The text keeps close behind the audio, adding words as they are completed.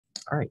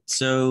All right,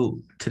 so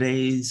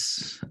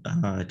today's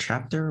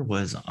chapter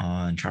was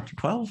on chapter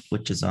 12,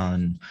 which is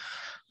on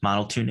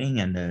model tuning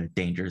and the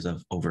dangers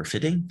of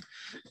overfitting.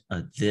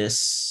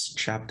 This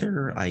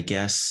chapter, I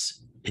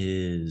guess,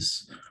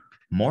 is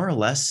more or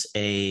less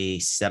a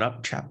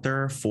setup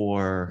chapter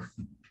for,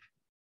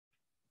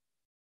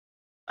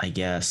 I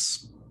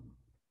guess,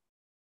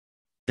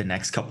 the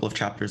next couple of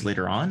chapters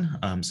later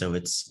on. So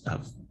it's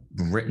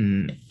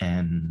written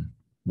and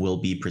will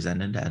be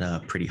presented at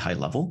a pretty high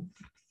level.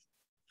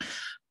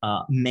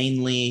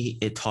 Mainly,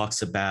 it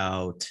talks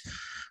about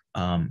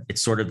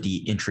it's sort of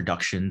the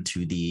introduction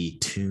to the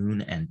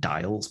tune and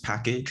dials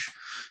package.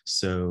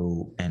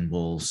 So, and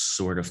we'll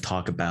sort of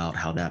talk about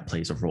how that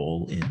plays a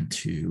role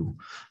into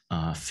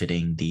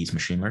fitting these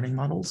machine learning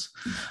models.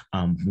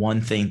 One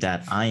thing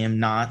that I am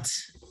not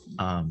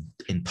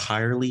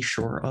entirely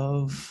sure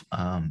of,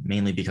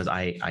 mainly because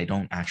I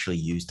don't actually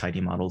use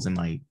tidy models in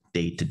my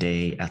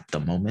day-to-day at the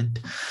moment,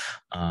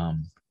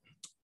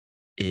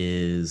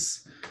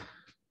 is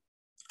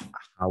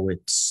how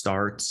it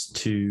starts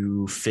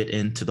to fit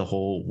into the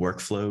whole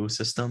workflow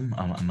system.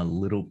 I'm a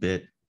little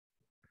bit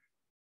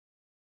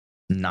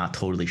not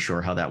totally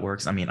sure how that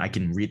works. I mean, I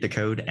can read the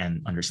code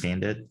and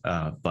understand it,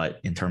 but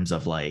in terms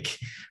of like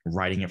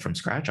writing it from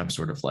scratch, I'm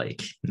sort of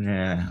like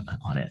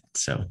on it.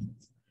 So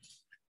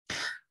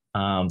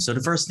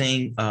the first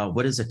thing,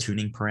 what is a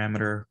tuning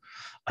parameter?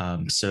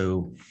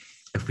 So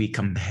if we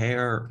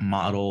compare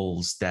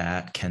models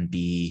that can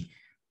be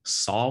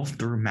solved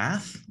through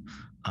math,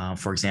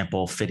 for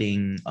example,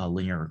 fitting a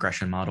linear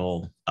regression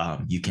model,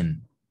 you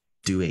can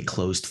do a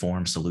closed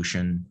form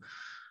solution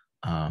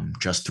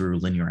just through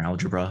linear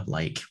algebra,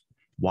 like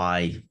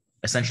y,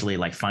 essentially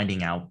like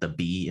finding out the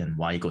b and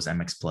y equals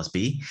mx plus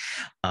b.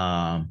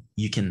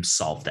 You can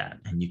solve that,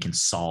 and you can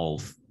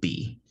solve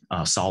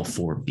solve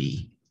for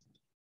b,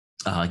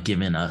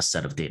 given a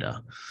set of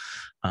data.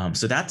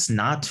 So that's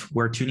not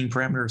where tuning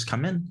parameters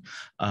come in.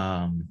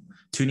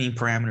 Tuning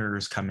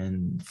parameters come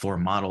in for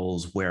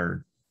models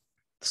where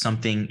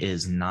something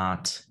is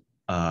not,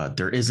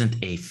 there isn't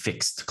a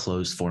fixed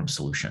closed form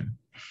solution.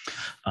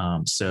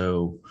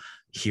 So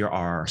here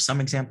are some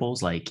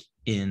examples, like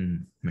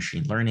in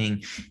machine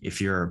learning,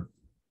 if you're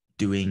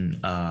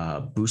doing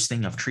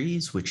boosting of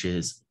trees, which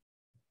is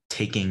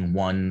taking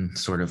one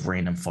sort of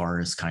random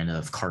forest kind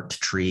of cart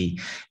tree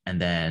and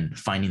then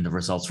finding the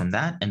results from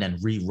that and then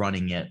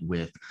rerunning it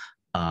with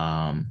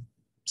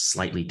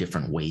slightly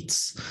different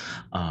weights.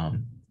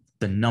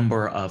 The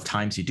number of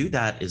times you do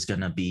that is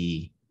going to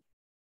be,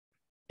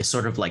 it's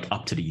sort of like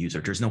up to the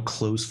user. There's no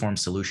closed form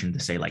solution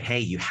to say like, hey,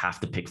 you have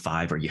to pick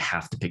 5 or you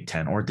have to pick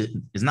 10, or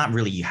it's not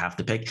really you have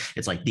to pick.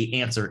 It's like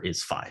the answer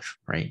is 5,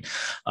 right?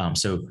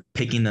 So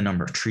picking the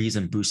number of trees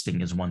and boosting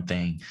is one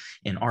thing.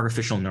 In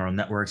artificial neural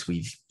networks,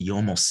 you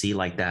almost see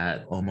like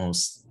that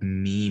almost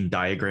meme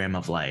diagram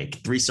of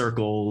like 3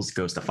 circles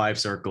goes to 5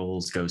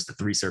 circles, goes to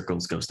 3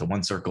 circles, goes to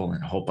 1 circle,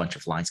 and a whole bunch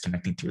of lines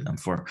connecting through them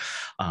for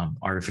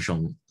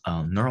artificial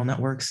neural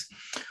networks.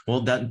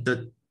 Well,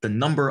 the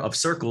number of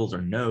circles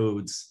or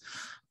nodes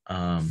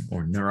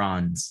or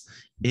neurons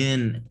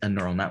in a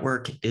neural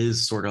network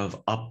is sort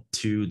of up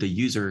to the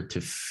user to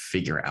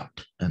figure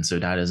out. And so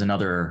that is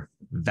another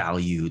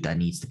value that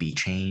needs to be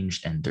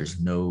changed, and there's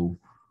no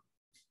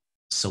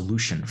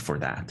solution for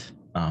that.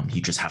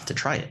 You just have to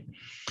try it.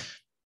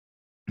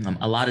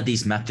 A lot of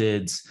these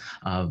methods,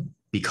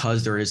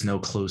 because there is no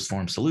closed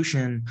form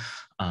solution,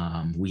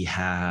 we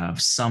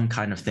have some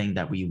kind of thing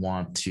that we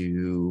want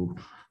to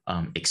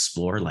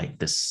explore, like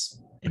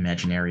this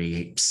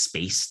imaginary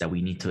space that we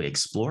need to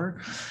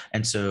explore.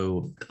 And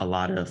so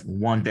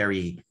one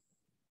very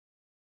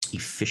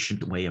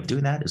efficient way of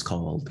doing that is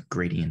called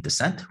gradient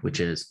descent, which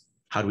is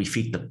how do we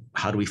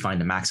find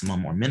the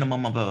maximum or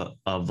minimum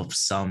of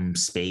some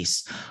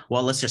space?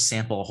 Well, let's just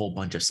sample a whole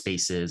bunch of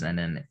spaces, and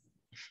then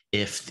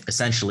if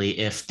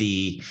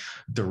the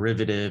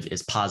derivative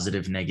is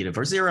positive, negative,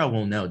 or 0,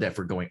 we'll know that if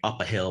we're going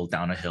up a hill,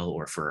 down a hill,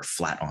 or if we're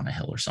flat on a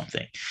hill or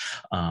something.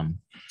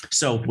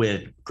 So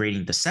with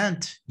gradient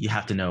descent, you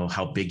have to know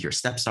how big your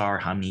steps are,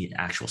 how many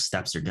actual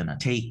steps you're going to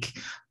take.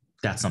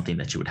 That's something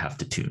that you would have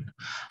to tune.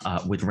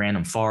 With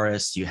random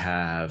forest, you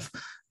have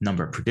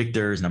number of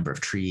predictors, number of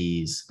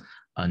trees,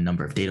 a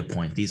number of data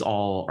points. These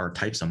all are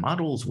types of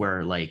models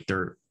where like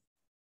the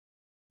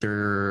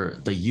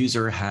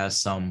user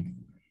has some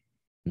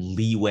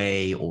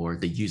leeway, or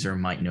the user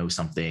might know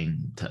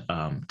something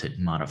to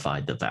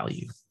modify the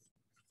value.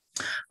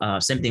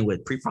 Same thing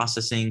with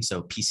preprocessing.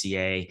 So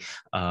PCA,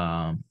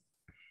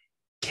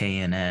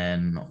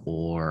 KNN,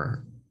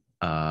 or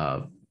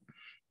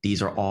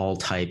these are all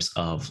types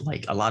of,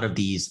 like, a lot of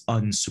these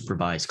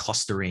unsupervised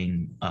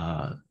clustering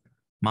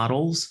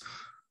models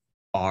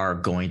are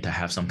going to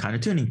have some kind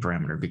of tuning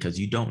parameter, because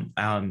you don't,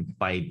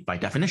 by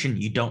definition,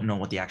 you don't know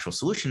what the actual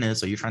solution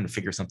is. So you're trying to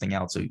figure something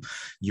out. So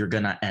you're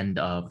going to end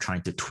up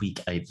trying to tweak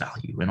a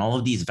value. And all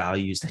of these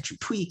values that you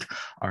tweak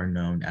are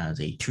known as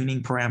a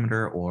tuning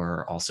parameter,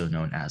 or also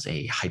known as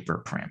a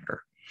hyperparameter.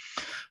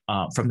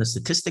 From the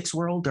statistics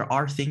world, there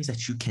are things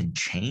that you can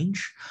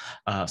change.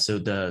 So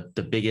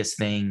the biggest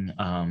thing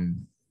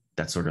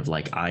that sort of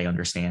like I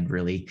understand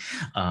really,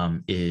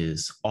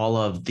 is all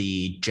of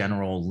the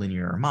general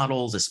linear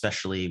models,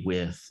 especially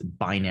with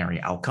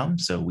binary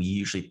outcomes. So we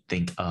usually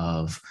think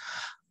of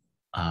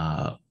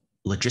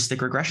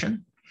logistic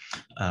regression,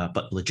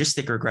 but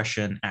logistic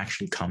regression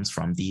actually comes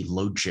from the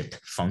logit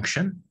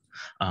function.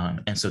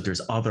 And so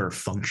there's other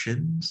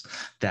functions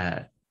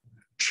that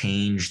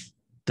change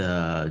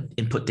the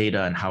input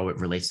data and how it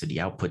relates to the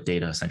output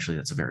data. Essentially,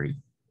 that's a very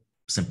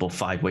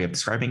simplified way of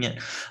describing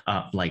it,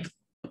 like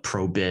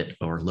probit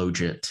or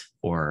logit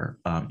or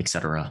et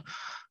cetera.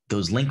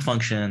 Those link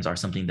functions are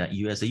something that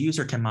you as a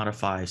user can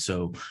modify.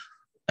 So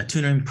a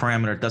tuning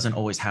parameter doesn't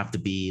always have to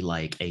be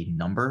like a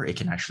number. It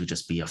can actually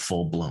just be a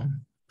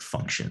full-blown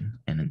function.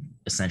 And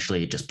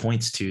essentially it just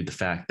points to the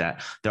fact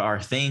that there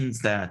are things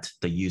that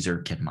the user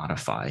can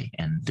modify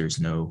and there's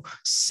no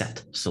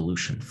set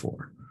solution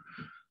for.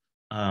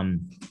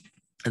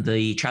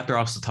 The chapter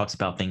also talks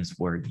about things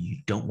where you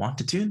don't want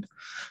to tune.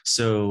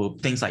 So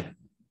things like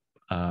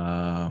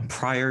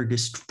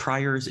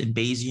priors in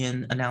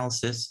Bayesian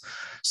analysis.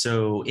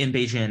 So in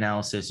Bayesian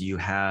analysis, you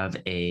have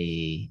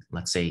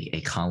let's say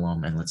a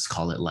column, and let's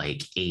call it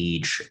like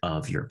age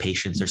of your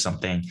patients or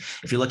something.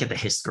 If you look at the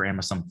histogram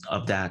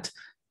of that,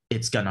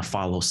 it's going to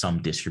follow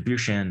some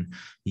distribution.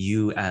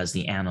 You as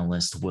the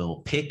analyst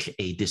will pick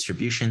a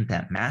distribution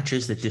that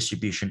matches the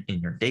distribution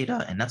in your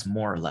data, and that's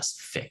more or less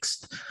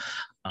fixed.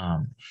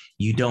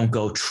 You don't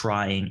go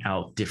trying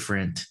out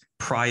different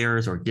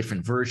priors or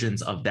different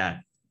versions of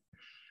that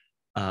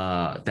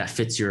that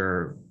fits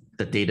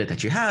the data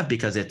that you have,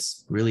 because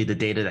it's really the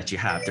data that you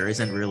have. There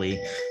isn't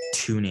really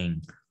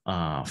tuning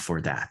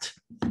for that.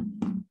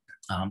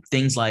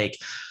 Things like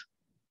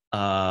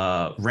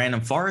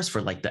random forest,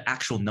 for like the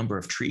actual number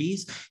of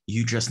trees,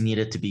 you just need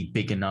it to be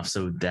big enough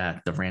so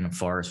that the random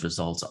forest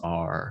results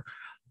are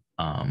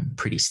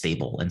pretty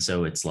stable. And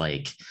so it's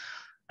like,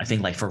 I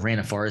think like for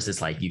random forest,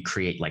 it's like you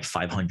create like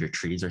 500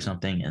 trees or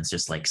something, and it's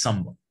just like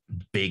some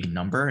big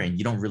number and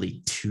you don't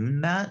really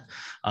tune that.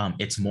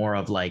 It's more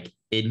of like,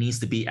 it needs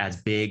to be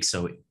as big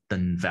so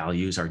the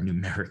values are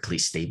numerically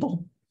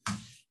stable.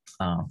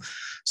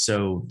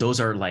 So those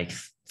are like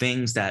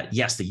things that,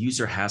 yes, the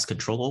user has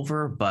control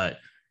over, but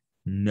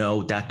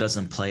no, that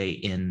doesn't play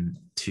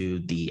into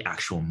the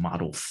actual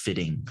model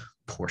fitting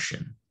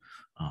portion.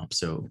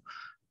 So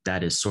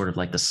that is sort of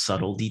like the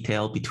subtle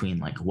detail between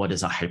like what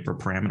is a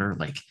hyperparameter,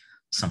 like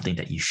something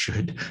that you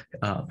should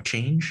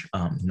change.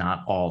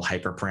 Not all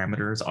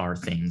hyperparameters are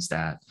things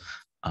that,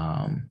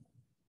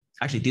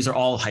 actually, these are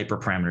all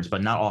hyperparameters,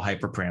 but not all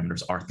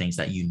hyperparameters are things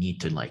that you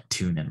need to like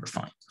tune and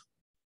refine.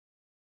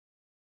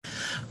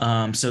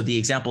 So the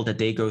example that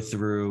they go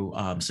through,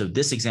 so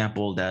this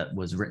example that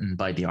was written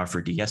by the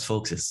R4DS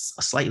folks is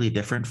slightly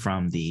different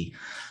from the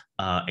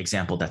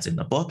example that's in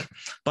the book,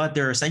 but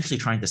they're essentially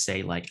trying to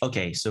say like,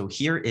 okay, so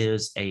here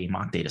is a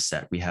mock data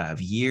set. We have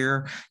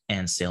year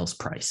and sales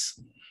price.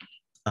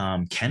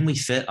 Can we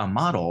fit a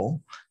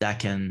model that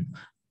can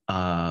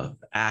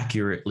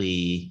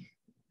accurately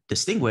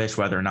distinguish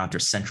whether or not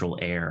there's central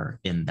air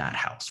in that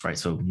house, right?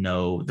 So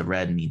no, the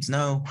red means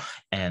no,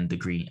 and the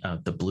green,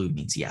 the blue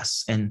means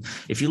yes. And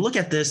if you look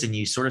at this and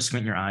you sort of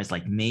squint your eyes,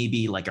 like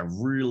maybe like a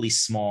really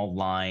small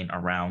line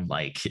around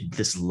like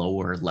this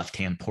lower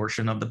left-hand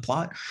portion of the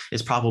plot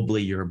is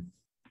probably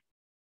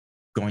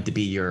going to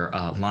be your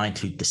line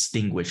to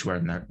distinguish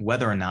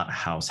whether or not a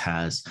house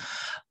has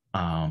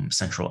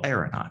central air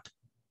or not.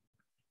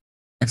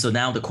 And so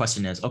now the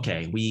question is,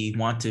 okay, we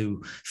want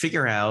to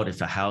figure out if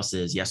a house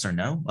is yes or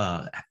no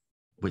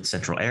with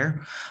central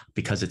air.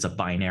 Because it's a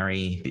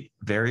binary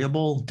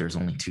variable, there's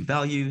only two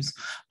values.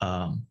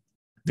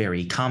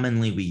 Very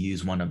commonly, we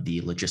use one of the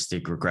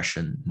logistic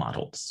regression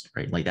models,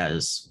 right? Like that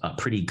is a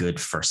pretty good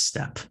first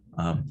step.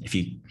 If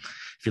you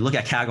look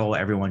at Kaggle,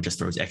 everyone just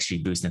throws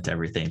XGBoost into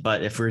everything.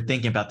 But if we're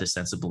thinking about this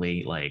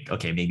sensibly, like,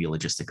 okay, maybe a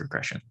logistic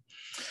regression.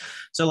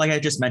 So like I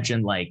just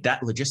mentioned, like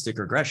that logistic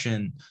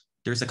regression,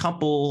 there's a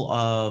couple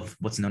of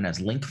what's known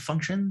as link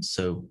functions.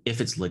 So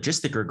if it's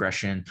logistic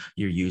regression,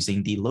 you're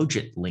using the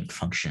logit link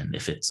function.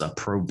 If it's a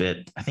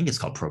probit, I think it's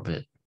called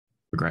probit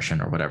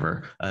regression or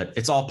whatever.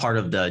 It's all part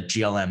of the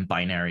GLM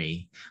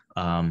binary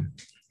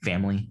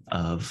family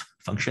of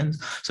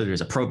functions. So there's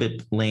a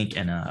probit link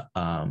and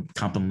a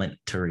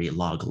complementary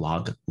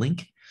log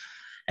link.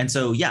 And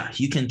so, yeah,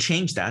 you can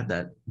change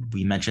that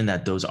we mentioned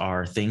that those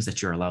are things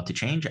that you're allowed to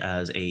change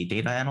as a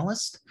data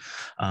analyst.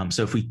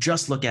 So if we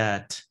just look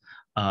at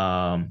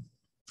how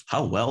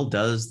well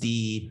does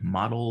the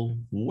model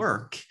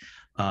work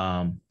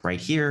right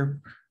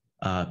here,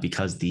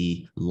 because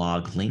the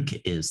log link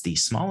is the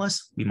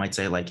smallest, we might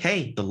say like,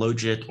 hey, the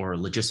logit or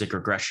logistic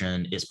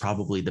regression is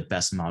probably the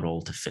best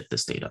model to fit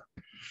this data.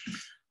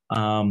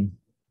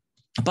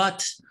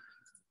 But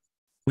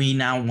we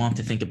now want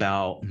to think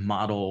about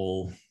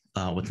model,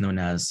 what's known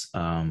as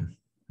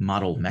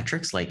model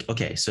metrics. Like,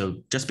 okay, so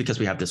just because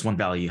we have this one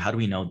value, how do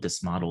we know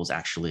this model is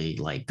actually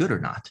like good or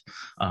not?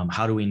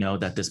 How do we know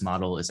that this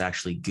model is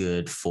actually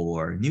good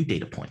for new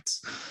data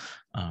points?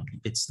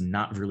 It's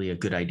not really a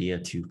good idea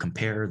to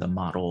compare the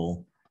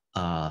model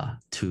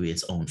to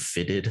its own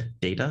fitted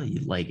data.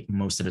 Like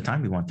most of the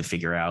time, we want to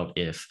figure out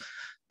if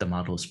the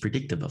model is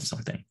predictive of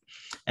something.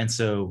 And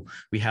so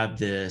we have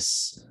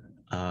this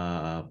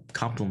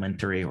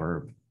complementary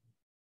or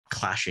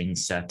clashing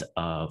set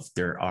of,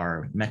 there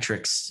are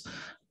metrics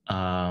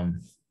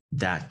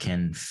that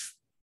can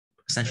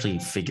essentially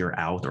figure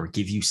out or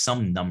give you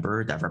some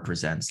number that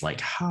represents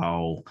like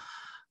how,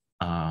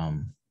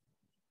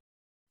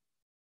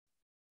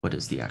 what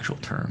is the actual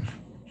term?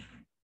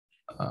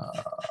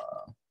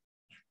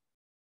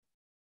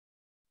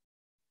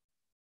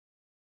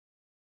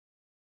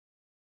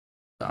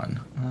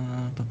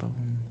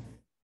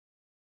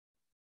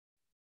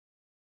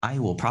 I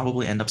will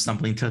probably end up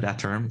stumbling to that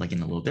term like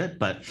in a little bit,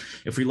 but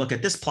if we look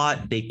at this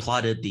plot, they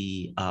plotted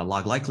the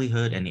log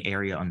likelihood and the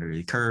area under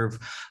the curve.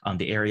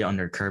 The area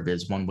under the curve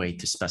is one way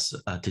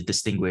to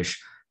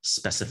distinguish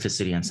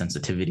specificity and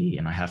sensitivity,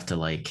 and I have to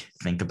like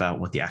think about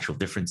what the actual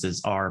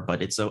differences are,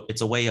 but it's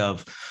a way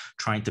of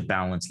trying to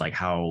balance like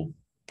how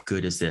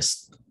good is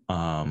this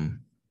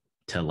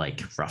to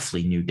like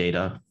roughly new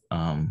data.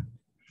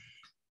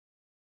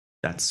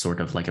 That's sort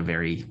of like a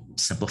very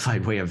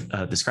simplified way of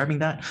describing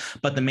that.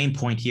 But the main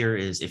point here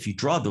is if you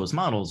draw those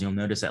models, you'll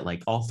notice that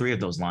like all three of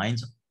those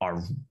lines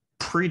are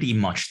pretty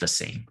much the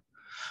same.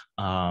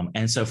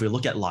 And so if we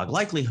look at log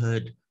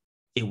likelihood,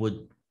 it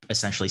would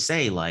essentially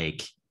say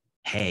like,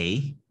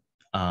 hey,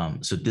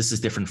 so this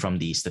is different from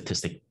the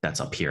statistic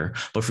that's up here.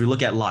 But if we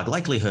look at log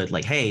likelihood,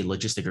 like, hey,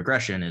 logistic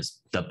regression is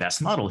the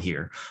best model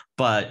here.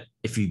 But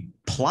if you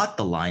plot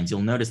the lines,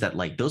 you'll notice that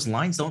like those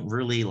lines don't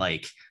really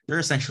like, they're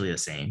essentially the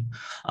same.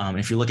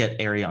 If you look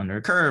at area under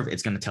a curve,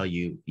 it's going to tell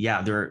you,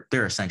 yeah, they're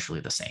essentially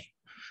the same,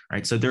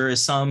 right? So there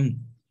is some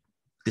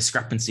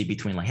discrepancy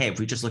between like, hey, if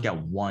we just look at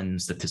one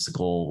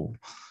statistical,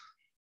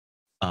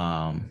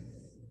 what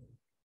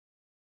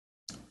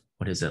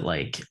is it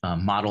like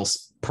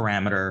models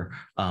parameter,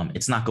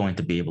 it's not going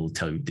to be able to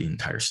tell you the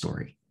entire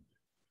story.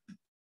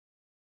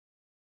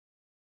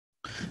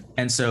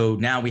 And so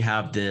now we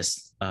have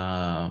this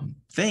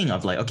thing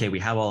of like, okay, we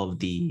have all of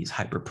these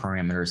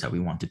hyperparameters that we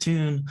want to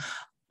tune.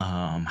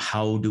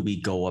 How do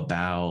we go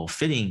about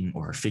fitting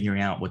or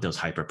figuring out what those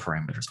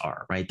hyperparameters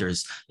are, right?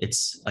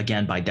 It's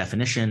again, by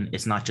definition,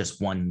 it's not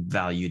just one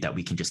value that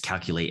we can just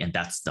calculate and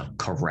that's the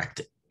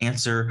correct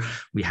answer.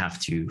 We have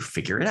to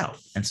figure it out.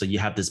 And so you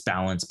have this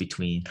balance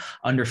between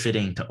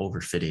underfitting to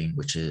overfitting,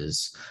 which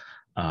is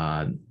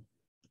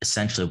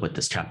essentially what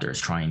this chapter is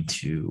trying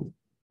to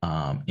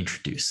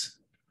introduce.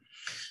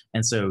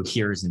 And so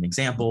here's an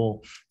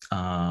example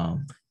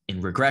in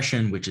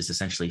regression, which is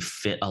essentially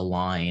fit a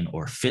line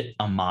or fit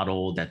a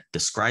model that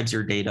describes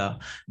your data.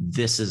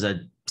 This is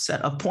a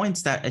set of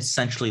points that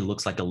essentially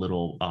looks like a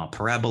little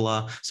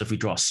parabola. So if we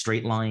draw a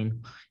straight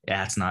line,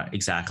 that's not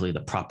exactly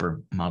the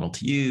proper model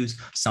to use.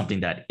 Something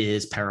that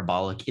is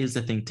parabolic is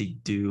the thing to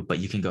do, but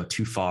you can go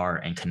too far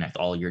and connect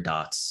all your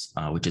dots,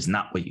 which is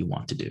not what you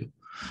want to do.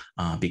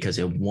 Because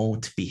it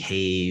won't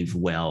behave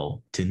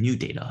well to new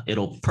data.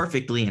 It'll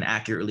perfectly and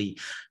accurately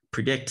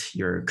predict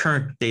your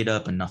current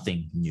data, but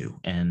nothing new.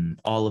 And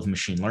all of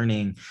machine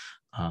learning,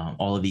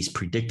 all of these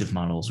predictive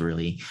models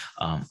really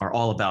are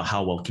all about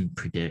how well can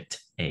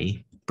predict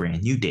a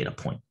brand new data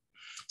point.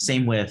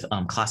 Same with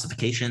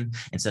classification.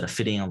 Instead of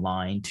fitting a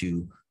line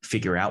to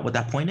figure out what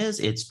that point is,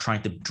 it's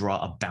trying to draw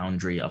a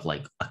boundary of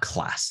like a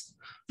class.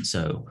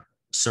 So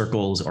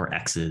circles or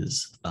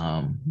X's,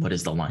 what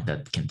is the line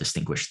that can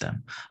distinguish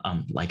them?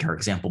 Like our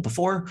example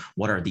before,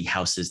 what are the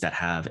houses that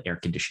have air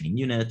conditioning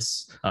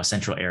units,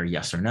 central air,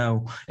 yes or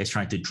no? It's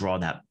trying to draw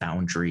that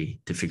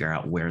boundary to figure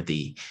out where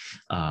the,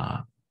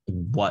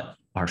 what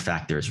are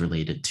factors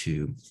related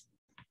to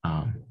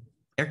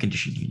air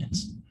conditioning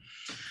units.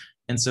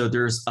 And so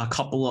there's a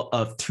couple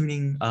of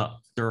tuning,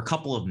 there are a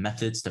couple of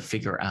methods to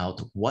figure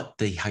out what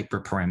the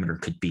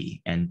hyperparameter could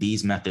be. And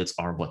these methods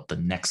are what the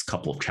next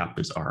couple of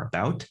chapters are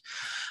about.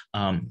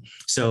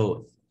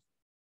 So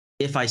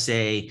if I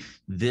say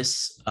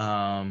this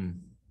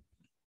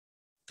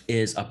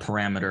is a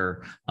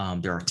parameter,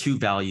 there are two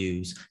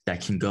values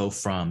that can go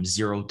from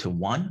 0 to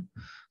 1.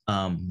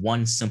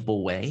 One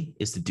simple way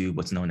is to do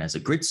what's known as a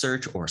grid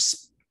search, or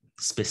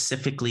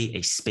specifically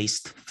a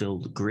spaced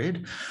filled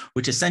grid,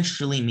 which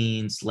essentially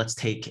means let's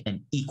take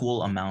an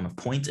equal amount of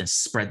points and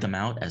spread them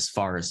out as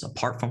far as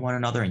apart from one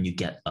another, and you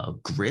get a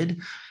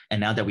grid. And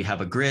now that we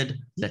have a grid,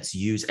 let's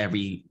use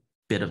every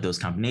bit of those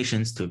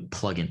combinations to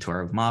plug into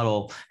our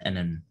model and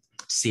then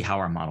see how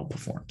our model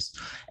performs.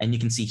 And you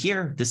can see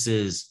here, this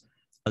is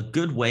a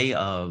good way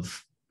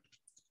of,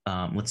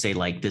 let's say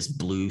like this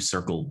blue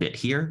circle bit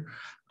here.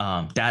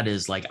 That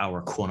is like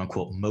our quote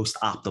unquote most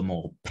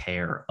optimal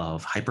pair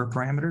of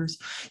hyperparameters.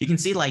 You can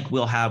see like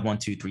we'll have 1,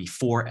 2, 3,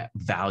 4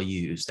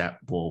 values that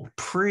will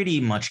pretty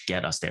much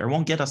get us there. It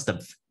won't get us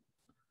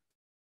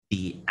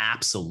the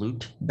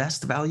absolute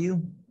best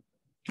value,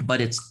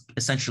 but it's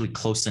essentially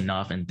close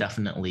enough and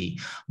definitely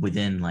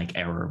within like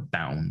error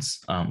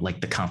bounds, like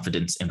the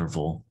confidence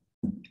interval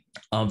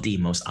of the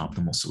most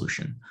optimal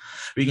solution.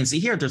 But you can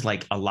see here, there's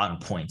like a lot of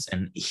points.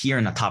 And here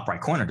in the top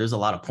right corner, there's a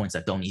lot of points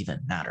that don't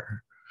even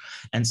matter.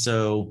 And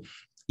so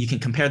you can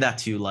compare that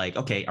to like,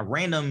 okay, a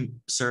random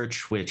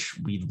search, which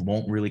we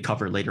won't really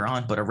cover later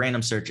on, but a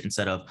random search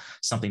instead of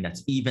something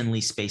that's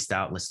evenly spaced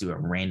out, let's do a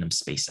random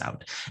space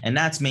out. And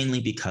that's mainly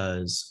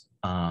because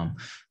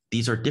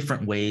these are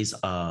different ways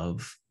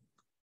of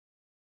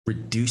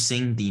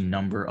reducing the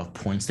number of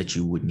points that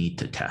you would need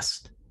to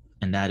test.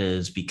 And that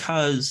is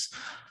because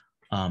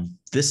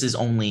this is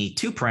only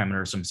 2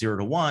 parameters from 0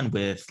 to 1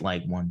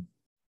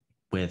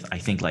 with I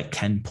think like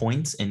 10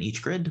 points in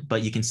each grid.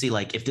 But you can see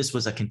like if this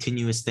was a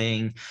continuous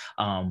thing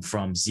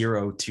from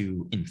 0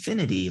 to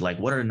infinity, like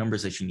what are the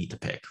numbers that you need to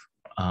pick?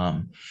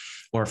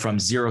 Or from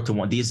 0 to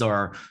 1, these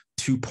are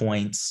 2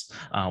 points.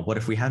 What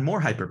if we had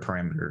more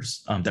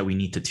hyperparameters that we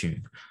need to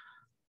tune?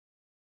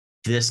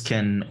 This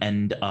can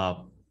end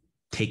up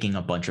taking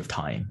a bunch of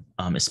time,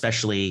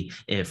 especially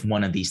if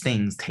one of these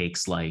things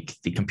takes like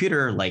the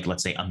computer, like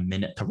let's say a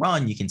minute to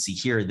run. You can see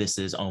here, this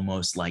is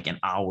almost like an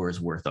hour's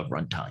worth of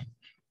runtime.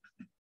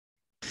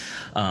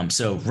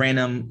 So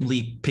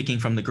randomly picking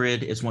from the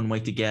grid is one way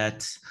to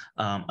get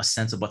a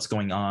sense of what's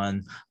going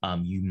on.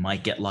 You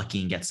might get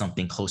lucky and get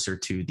something closer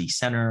to the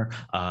center.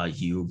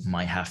 You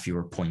might have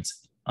fewer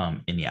points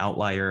in the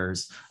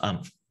outliers,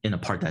 in a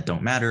part that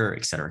don't matter,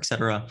 et cetera, et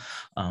cetera.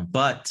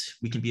 But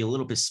we can be a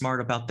little bit smart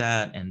about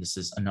that. And this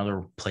is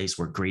another place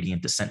where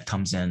gradient descent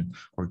comes in,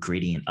 or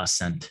gradient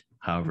ascent,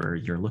 however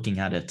you're looking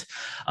at it,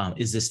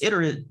 is this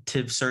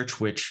iterative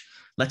search, which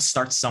let's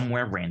start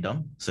somewhere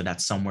random. So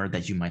that's somewhere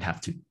that you might have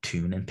to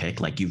tune and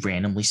pick, like you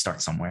randomly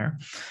start somewhere.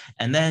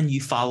 And then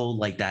you follow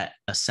like that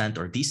ascent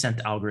or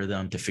descent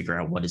algorithm to figure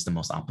out what is the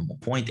most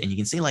optimal point. And you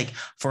can see like,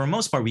 for the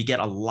most part, we get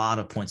a lot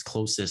of points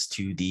closest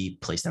to the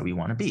place that we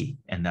want to be.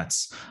 And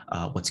that's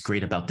what's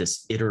great about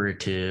this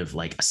iterative,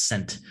 like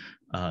ascent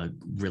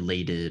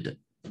related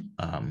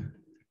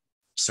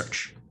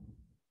search.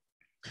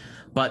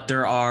 But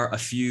there are a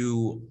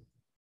few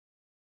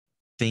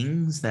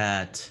things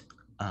that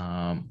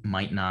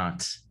might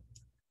not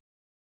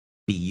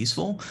be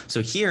useful.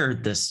 So here,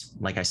 this,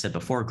 like I said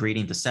before,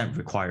 gradient descent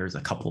requires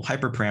a couple of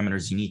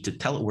hyperparameters. You need to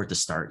tell it where to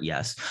start.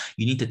 Yes.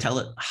 You need to tell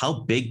it how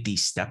big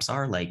these steps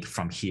are, like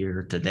from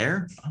here to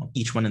there.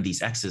 Each one of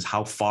these X's,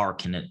 how far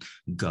can it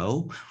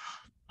go?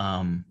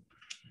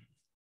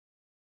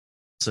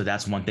 So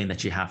that's one thing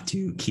that you have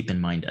to keep in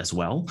mind as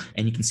well.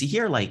 And you can see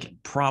here, like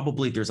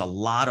probably there's a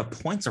lot of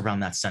points around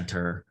that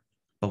center,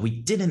 but we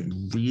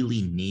didn't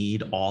really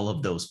need all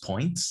of those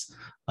points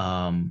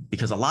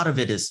because a lot of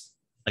it is,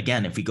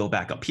 again, if we go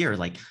back up here,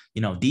 like,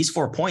 you know, these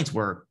 4 points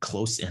were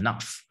close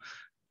enough.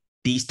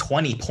 These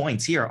 20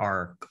 points here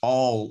are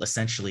all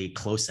essentially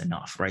close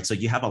enough, right? So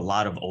you have a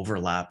lot of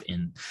overlap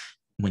in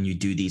when you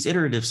do these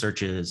iterative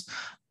searches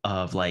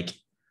of like,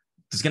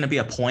 there's going to be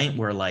a point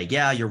where like,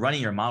 yeah, you're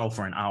running your model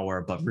for an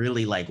hour, but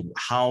really like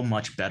how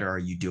much better are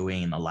you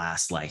doing in the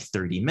last like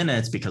 30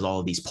 minutes? Because all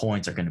of these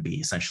points are going to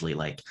be essentially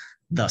like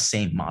the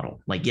same model.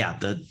 Like, yeah,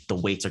 the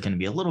weights are going to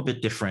be a little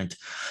bit different,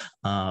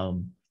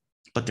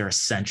 but they're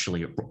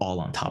essentially all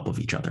on top of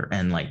each other.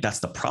 And like, that's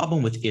the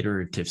problem with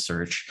iterative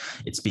search.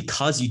 It's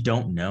because you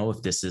don't know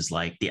if this is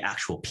like the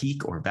actual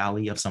peak or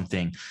valley of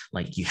something,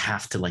 like you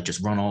have to like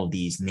just run all of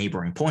these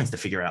neighboring points to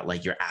figure out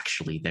like you're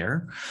actually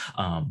there.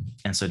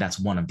 And so that's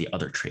one of the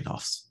other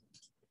trade-offs.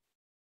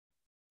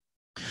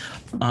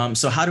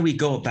 So how do we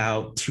go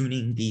about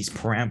tuning these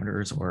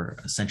parameters, or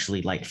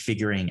essentially like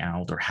figuring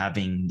out or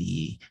having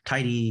the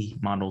tidy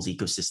models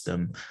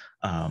ecosystem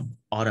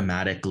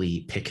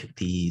automatically pick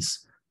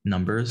these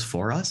numbers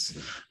for us?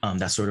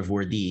 That's sort of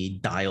where the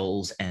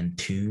dials and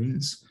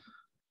tunes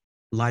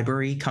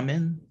library come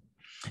in.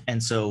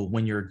 And so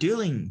when you're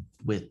dealing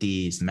with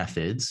these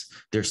methods,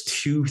 there's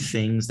 2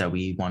 things that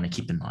we want to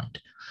keep in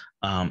mind.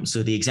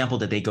 So the example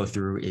that they go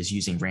through is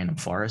using random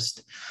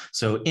forest.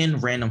 So in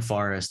random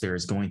forest,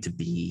 there's going to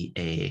be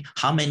a,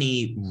 how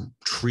many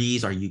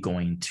trees are you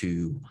going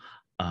to,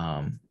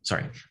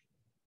 sorry. Is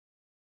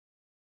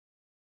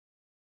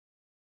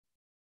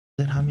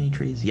that how many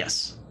trees?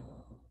 Yes.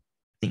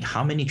 I think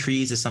how many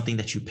trees is something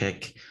that you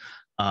pick,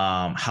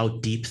 how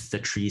deep the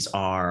trees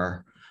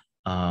are.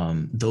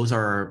 Those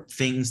are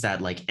things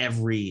that like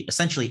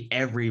essentially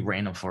every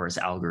random forest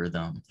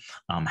algorithm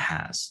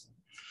has.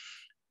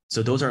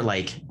 So those are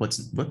like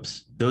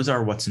those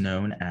are what's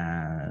known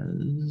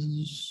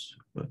as,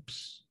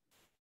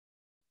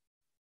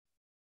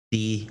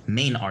 the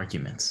main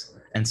arguments.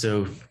 And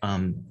so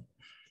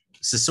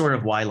this is sort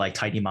of why like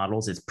tidy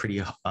models, it's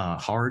pretty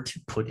hard to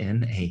put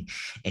in a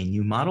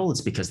new model. It's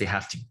because they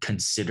have to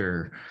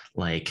consider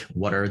like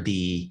what are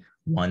the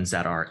ones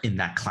that are in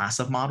that class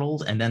of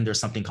models. And then there's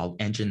something called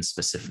engine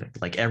specific.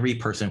 Like every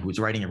person who's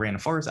writing a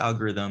random forest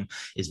algorithm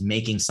is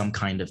making some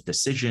kind of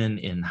decision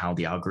in how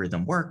the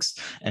algorithm works.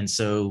 And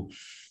so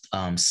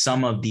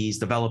some of these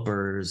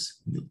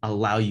developers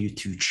allow you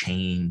to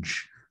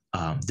change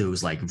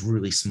those like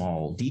really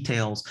small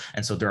details.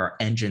 And so there are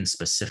engine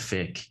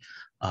specific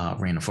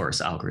random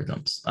forest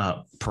algorithms,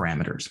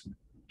 parameters.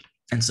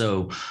 And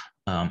so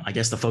I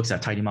guess the folks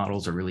at Tidy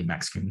Models, or really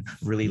Max Kuhn,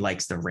 really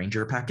likes the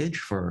Ranger package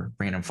for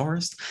random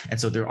forest. And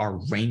so there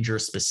are Ranger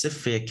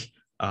specific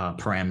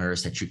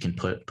parameters that you can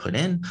put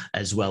in,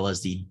 as well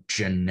as the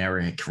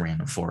generic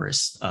random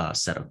forest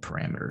set of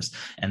parameters.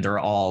 And they're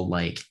all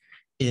like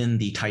in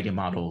the tidy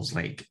models,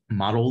 like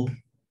model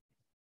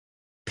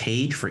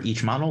page for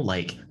each model.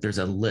 Like there's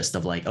a list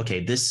of like,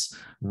 okay, this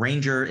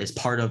ranger is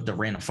part of the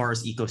random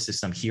forest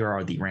ecosystem. Here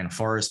are the random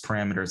forest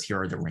parameters. Here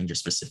are the ranger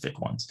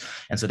specific ones.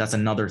 And so that's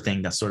another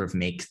thing that sort of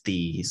makes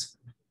these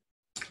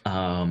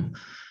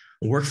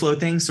workflow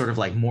things sort of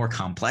like more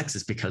complex,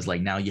 is because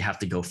like now you have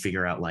to go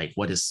figure out like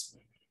what is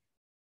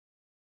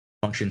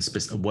function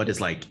specific, what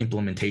is like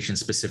implementation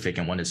specific,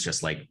 and what is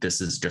just like,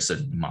 this is just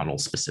a model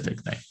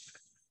specific thing.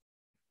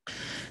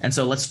 And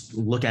so let's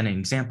look at an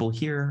example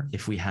here.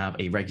 If we have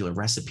a regular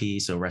recipe,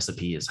 so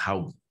recipe is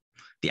how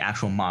the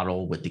actual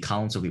model with the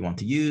columns that we want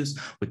to use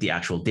with the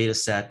actual data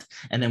set.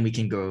 And then we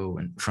can go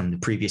from the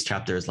previous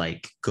chapters,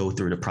 like go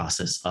through the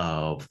process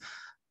of,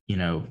 you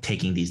know,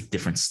 taking these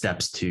different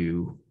steps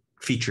to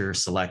feature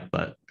select,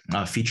 but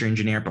feature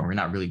engineer, but we're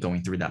not really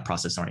going through that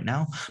process right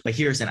now. But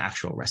here's an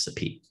actual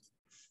recipe.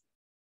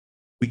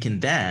 We can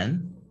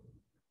then,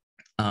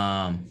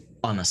 on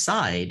the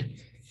side,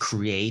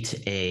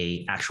 create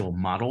a actual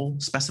model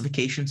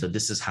specification. So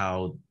this is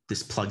how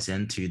this plugs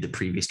into the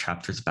previous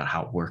chapters about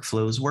how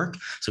workflows work.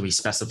 So we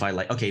specify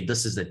like, okay,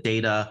 this is the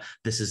data,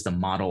 this is the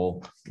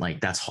model,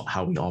 like that's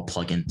how we all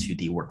plug into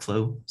the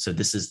workflow. So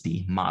this is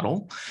the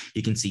model.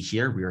 You can see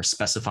here, we are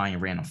specifying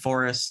random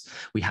forest.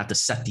 We have to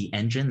set the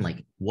engine,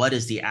 like what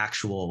is the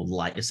actual,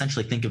 like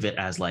essentially think of it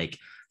as like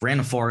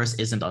random forest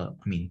isn't a,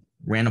 I mean,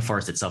 random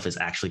forest itself is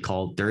actually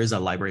called, there is a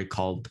library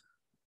called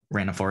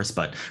random forest,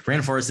 but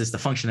random forest is the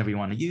function that we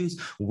want to use,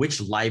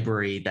 which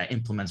library that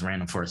implements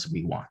random forest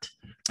we want.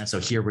 And so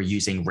here we're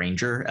using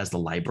Ranger as the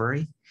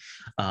library.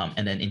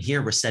 And then in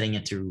here, we're setting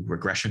it to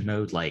regression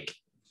mode, like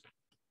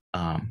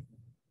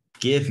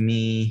give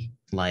me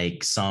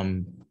like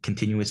some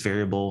continuous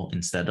variable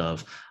instead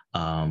of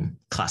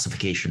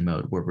classification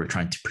mode where we're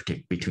trying to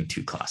predict between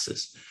two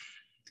classes.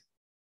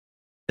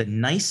 The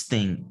nice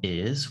thing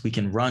is we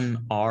can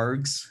run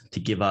args to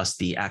give us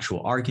the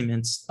actual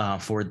arguments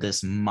for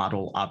this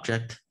model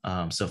object.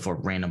 So for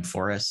random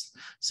forest,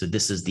 so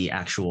this is the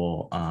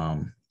actual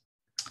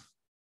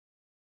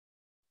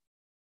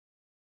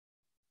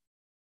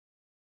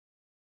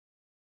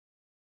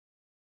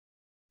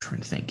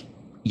trying to think.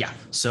 Yeah,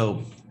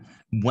 so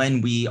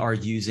when we are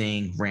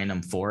using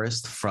random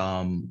forest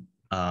from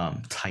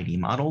tidy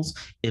models,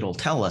 it'll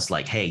tell us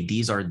like, hey,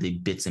 these are the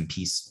bits and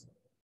pieces.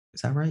 Is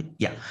that right?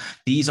 Yeah.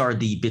 These are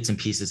the bits and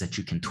pieces that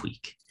you can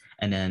tweak.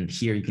 And then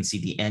here you can see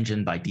the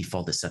engine by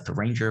default is set to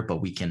Ranger, but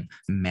we can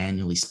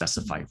manually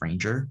specify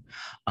Ranger.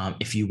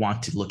 If you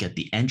want to look at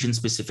the engine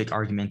specific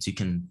arguments, you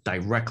can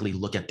directly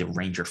look at the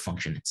Ranger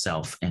function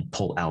itself and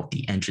pull out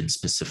the engine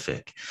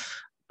specific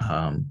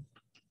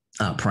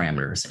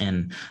parameters.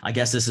 And I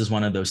guess this is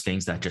one of those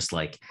things that just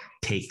like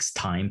takes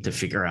time to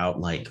figure out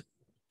like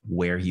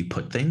where you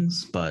put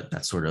things, but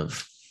that's sort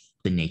of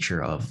the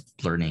nature of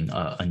learning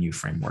a new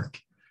framework.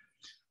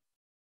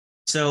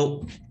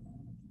 So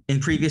in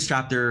previous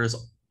chapters,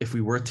 if we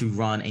were to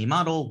run a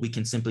model, we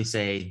can simply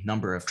say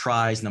number of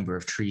tries, number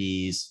of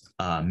trees,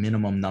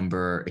 minimum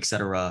number,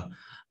 etc.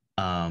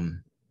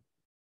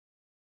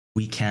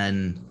 We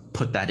can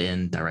put that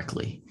in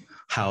directly.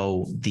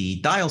 How the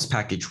dials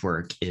package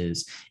work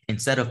is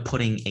instead of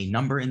putting a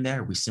number in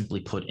there, we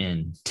simply put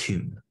in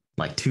tune,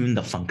 like tune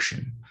the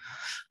function.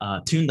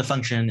 Tune the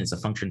function is a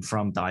function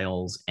from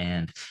dials,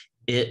 and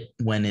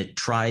when it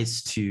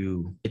tries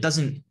to, it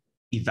doesn't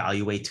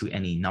evaluate to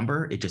any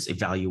number, it just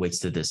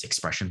evaluates to this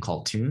expression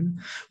called tune.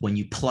 When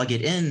you plug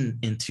it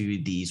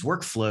into these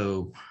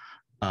workflow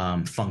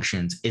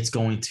functions, it's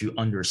going to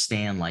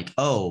understand like,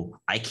 oh,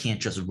 I can't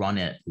just run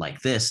it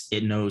like this.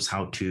 It knows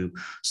how to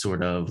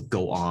sort of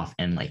go off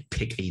and like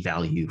pick a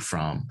value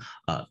from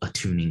a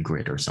tuning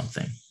grid or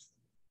something.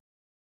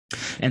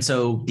 And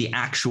so the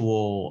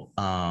actual,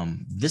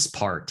 this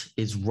part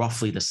is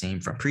roughly the same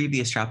from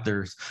previous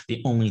chapters.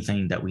 The only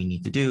thing that we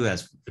need to do,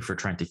 as if we're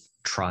trying to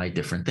try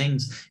different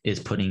things, is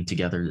putting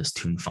together this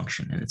tune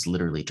function, and it's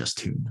literally just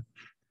tune.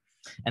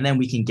 And then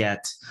we can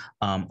get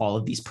all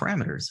of these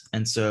parameters.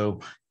 And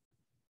so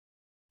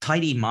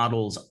tidy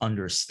models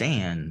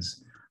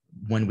understands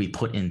when we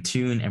put in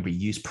tune and we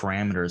use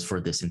parameters for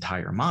this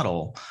entire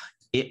model,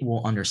 it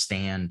will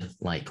understand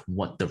like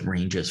what the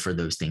ranges for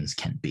those things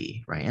can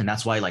be, right? And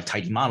that's why like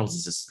tidy models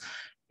is just,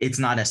 it's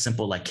not as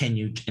simple like, can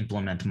you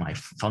implement my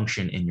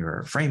function in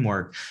your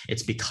framework?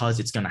 It's because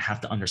it's going to have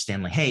to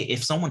understand like, hey,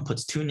 if someone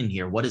puts tune in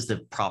here, what is the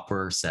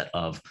proper set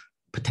of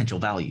potential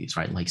values,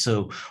 right? Like,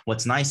 so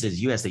what's nice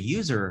is you as the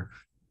user,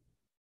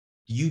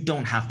 you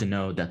don't have to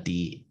know that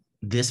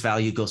this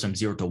value goes from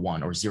 0 to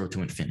 1 or 0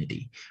 to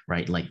infinity,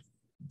 right? Like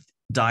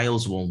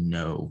dials will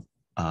know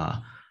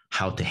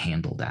how to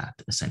handle that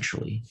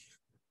essentially.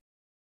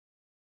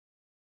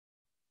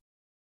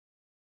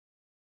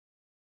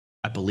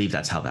 I believe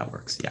that's how that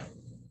works. Yeah.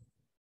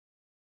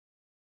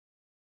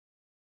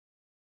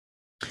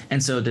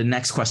 And so the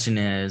next question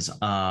is,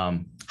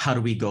 how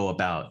do we go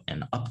about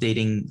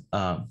updating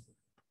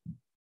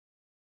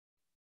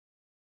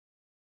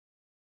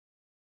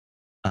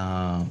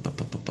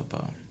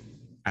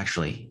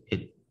Actually,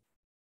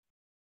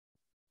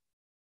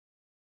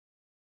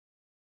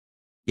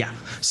 yeah.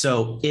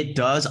 So it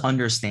does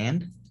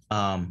understand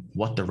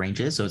what the range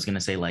is. So it's going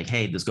to say like,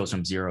 hey, this goes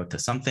from 0 to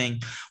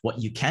something.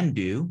 What you can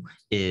do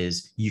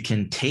is you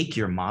can take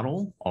your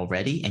model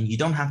already and you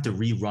don't have to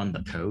rerun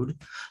the code.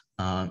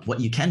 What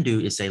you can do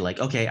is say like,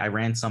 okay, I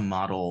ran some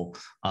model.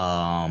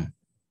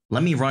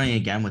 Let me run it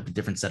again with a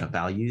different set of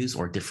values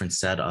or different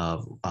set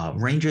of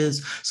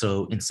ranges.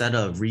 So instead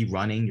of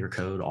rerunning your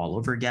code all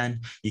over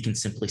again, you can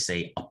simply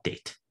say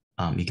update.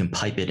 You can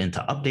pipe it into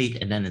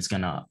update, and then it's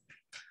going to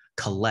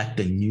collect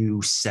a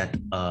new set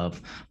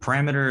of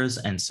parameters.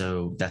 And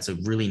so that's a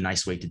really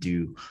nice way to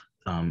do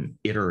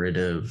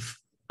iterative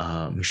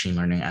machine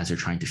learning as you're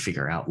trying to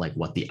figure out like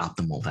what the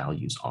optimal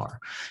values are.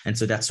 And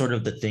so that's sort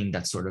of the thing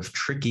that's sort of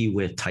tricky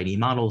with tidy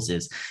models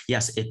is,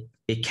 yes,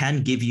 it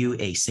can give you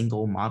a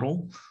single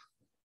model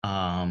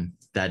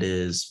that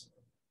is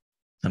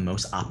the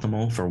most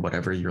optimal for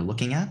whatever you're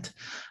looking at.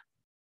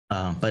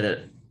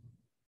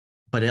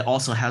 But it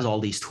also has all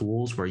these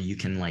tools where you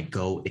can like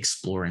go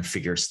explore and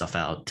figure stuff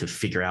out to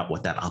figure out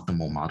what that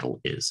optimal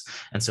model is.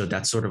 And so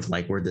that's sort of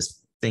like where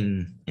this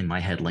thing in my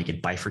head, like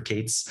it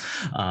bifurcates,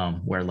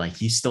 where like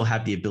you still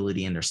have the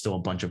ability and there's still a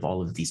bunch of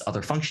all of these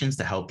other functions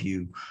to help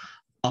you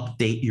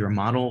update your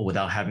model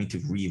without having to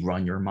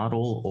rerun your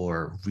model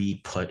or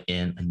re-put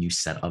in a new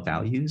set of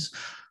values,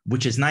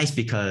 which is nice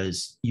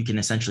because you can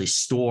essentially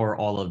store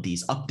all of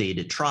these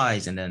updated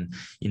tries. And then,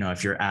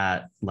 if you're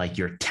at like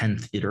your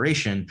 10th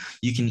iteration,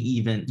 you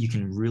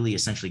can really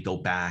essentially go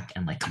back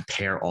and like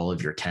compare all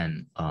of your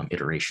 10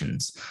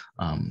 iterations.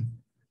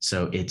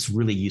 So it's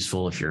really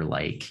useful if you're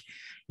like,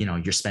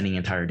 you're spending an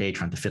entire day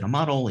trying to fit a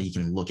model, and you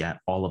can look at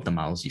all of the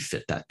models you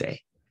fit that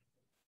day.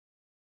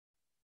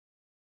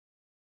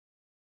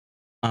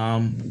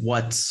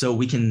 So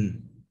we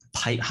can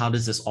pipe, how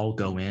does this all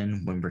go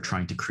in when we're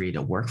trying to create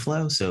a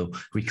workflow? So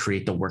we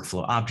create the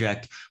workflow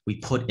object, we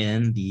put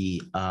in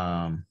the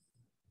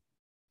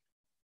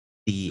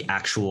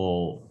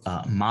actual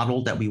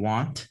model that we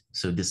want.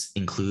 So this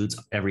includes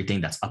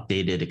everything that's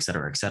updated, et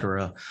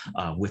cetera,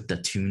 with the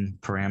tune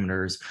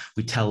parameters.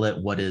 We tell it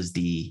what is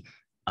the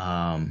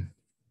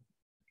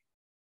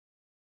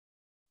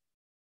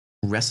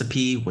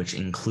recipe, which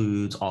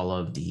includes all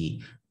of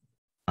the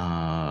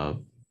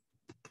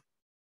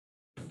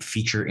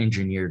feature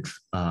engineered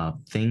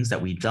things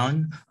that we've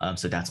done.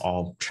 So that's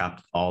all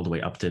all the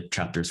way up to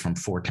chapters from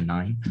 4 to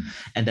 9.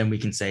 And then we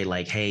can say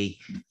like, hey,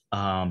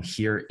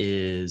 here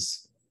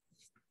is,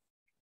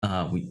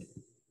 we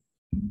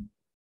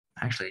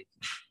actually,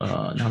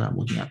 now that I'm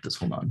looking at this,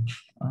 hold on.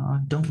 I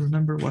don't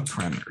remember what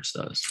parameters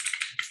does.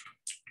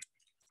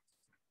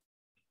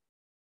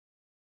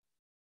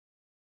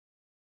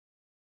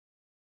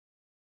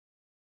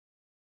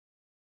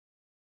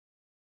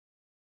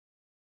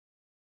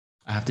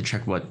 I have to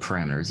check what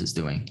parameters is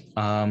doing.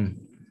 I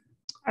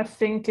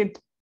think it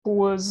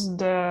pulls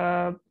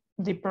the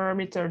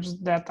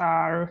parameters that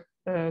are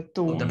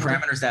tuned. The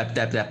parameters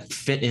that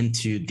fit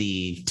into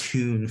the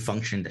tune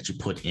function that you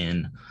put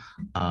in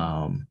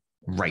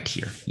right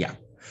here. Yeah.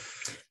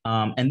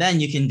 And then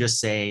you can just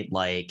say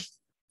like,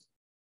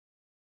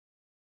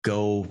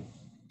 go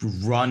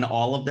run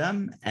all of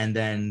them, and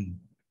then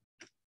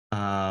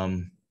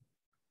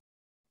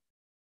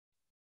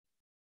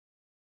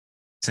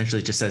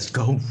essentially it just says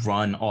go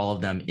run all of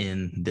them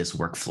in this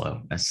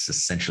workflow. That's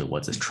essentially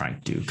what it's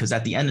trying to do. Because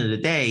at the end of the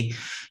day,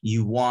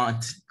 you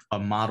want a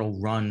model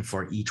run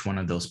for each one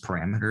of those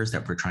parameters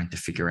that we're trying to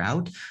figure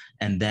out.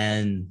 And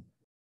then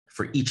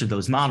for each of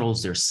those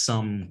models, there's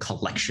some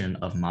collection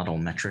of model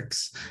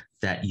metrics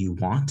that you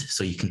want.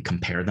 So you can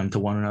compare them to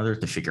one another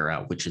to figure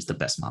out which is the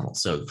best model.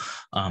 So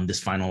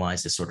this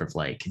finalize is sort of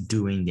like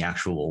doing the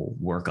actual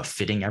work of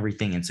fitting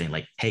everything and saying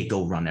like, hey,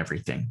 go run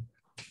everything.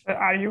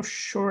 Are you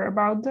sure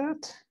about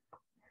that?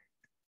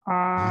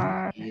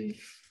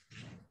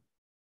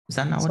 Is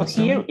that not what it's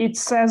here doing? It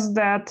says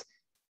that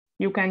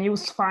you can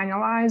use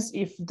finalize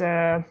if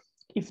the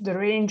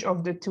range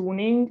of the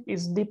tuning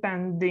is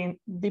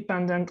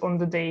dependent on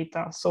the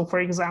data. So for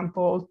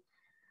example,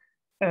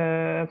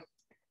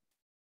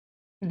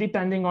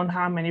 depending on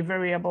how many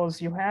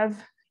variables you have,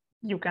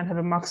 you can have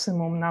a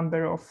maximum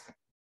number of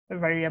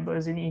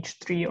variables in each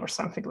tree or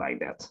something like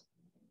that.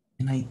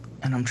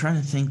 And I'm trying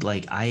to think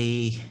like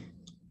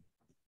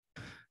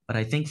but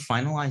I think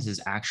finalize is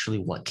actually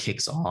what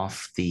kicks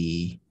off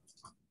the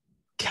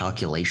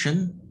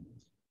calculation.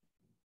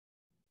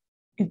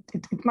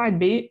 It might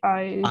be.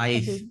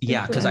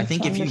 Yeah, because I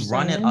think if you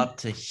run it up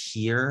to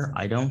here,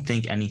 I don't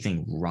think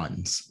anything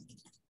runs.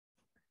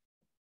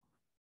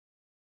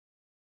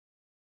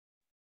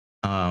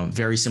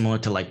 Very similar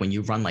to like when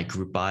you run like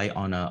group by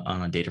on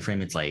a data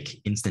frame, it's like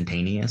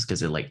instantaneous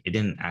because it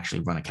didn't actually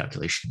run a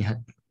calculation yet.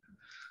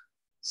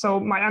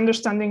 So my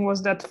understanding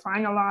was that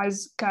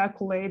finalize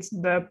calculates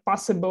the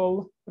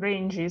possible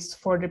ranges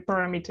for the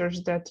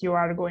parameters that you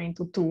are going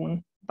to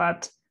tune,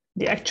 but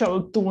the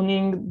actual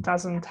tuning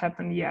doesn't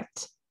happen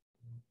yet.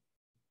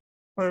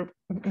 Or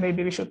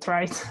maybe we should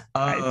try it.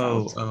 Try it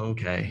out.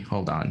 Okay.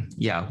 Hold on.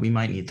 Yeah, we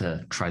might need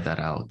to try that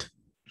out.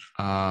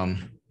 I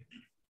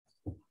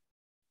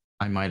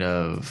might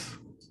have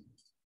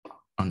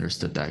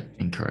understood that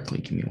incorrectly.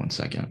 Give me 1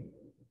 second.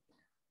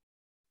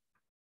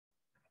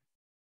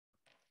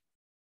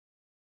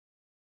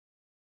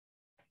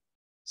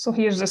 So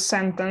here's the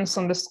sentence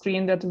on the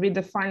screen that with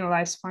the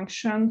finalized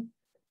function,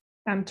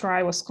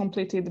 mtry was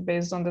completed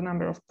based on the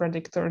number of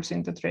predictors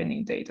in the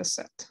training data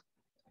set.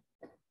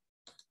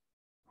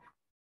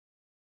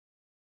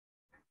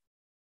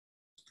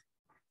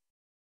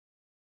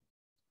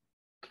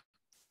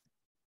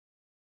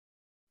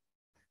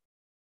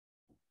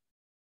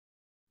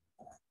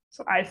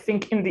 So I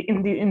think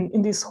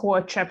in this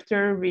whole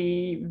chapter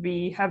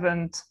we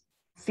haven't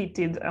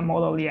fitted a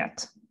model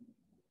yet.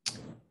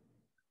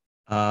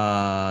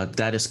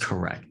 That is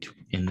correct.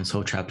 In this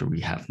whole chapter, we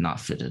have not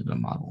fitted a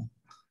model.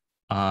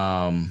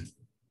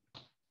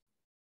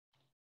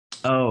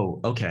 Oh,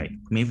 okay.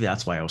 Maybe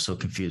that's why I was so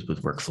confused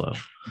with workflow.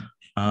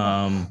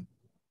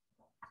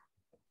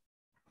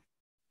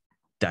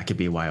 That could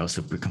be why I was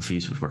super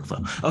confused with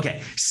workflow.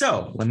 Okay,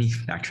 so let me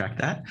backtrack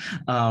that.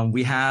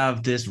 We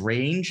have this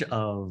range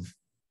of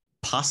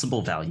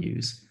possible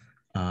values.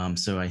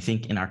 So I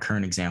think in our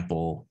current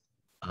example,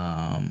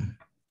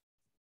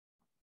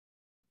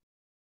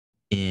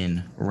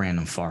 in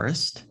random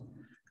forest,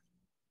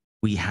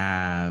 we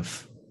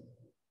have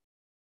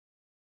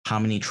how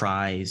many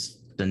tries,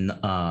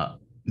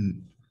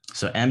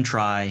 so m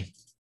try,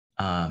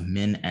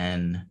 min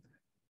n,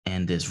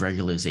 and this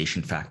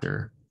regularization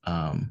factor.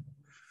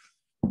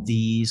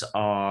 These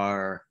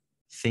are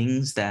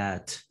things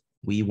that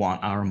we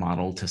want our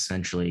model to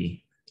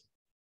essentially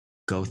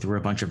go through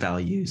a bunch of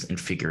values and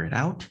figure it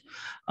out.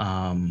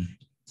 When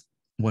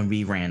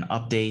we ran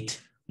update,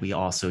 we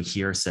also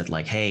here said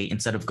like, hey,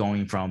 instead of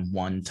going from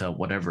 1 to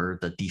whatever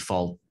the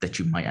default that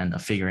you might end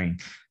up figuring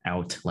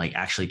out, like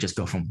actually just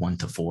go from 1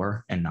 to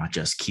 4 and not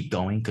just keep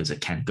going because it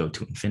can't go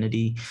to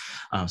infinity.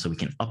 So we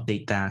can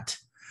update that.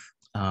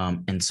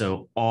 And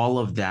so all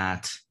of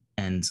that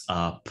ends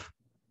up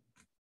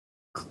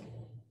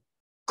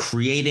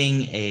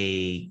creating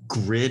a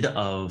grid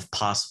of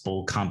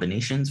possible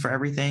combinations for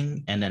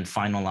everything. And then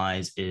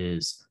finalize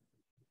is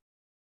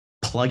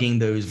plugging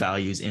those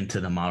values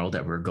into the model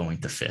that we're going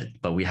to fit,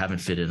 but we haven't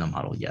fitted a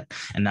model yet.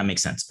 And that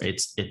makes sense.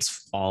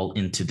 It's all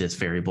into this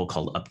variable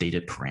called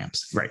updated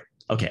params. Right.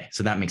 Okay.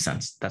 So that makes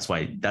sense. That's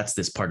why that's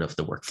this part of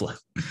the workflow.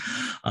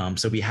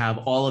 So we have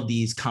all of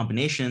these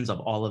combinations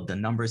of all of the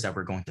numbers that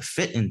we're going to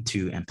fit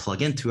into and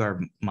plug into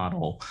our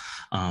model,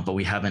 but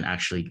we haven't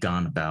actually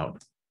gone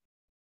about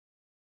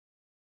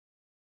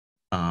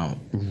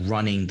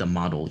running the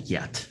model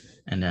yet.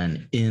 And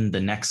then in the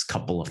next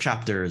couple of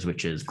chapters,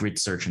 which is grid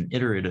search and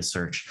iterative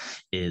search,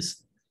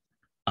 is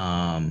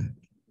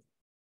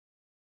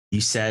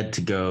you said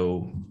to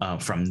go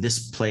from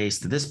this place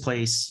to this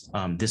place,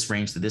 this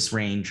range to this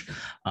range.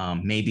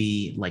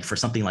 Maybe like for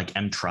something like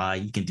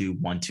mtry, you can do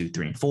 1, 2,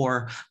 3, and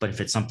 4. But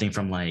if it's something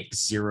from like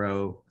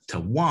 0 to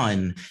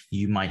 1,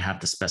 you might have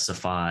to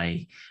specify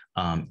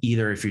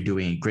either if you're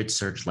doing a grid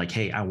search, like,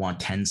 hey, I want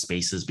 10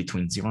 spaces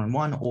between 0 and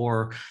 1,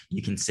 or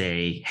you can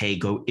say, hey,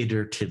 go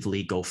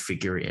iteratively, go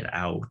figure it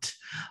out.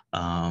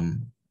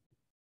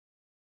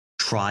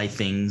 Try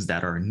things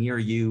that are near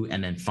you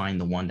and then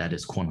find the one that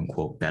is quote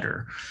unquote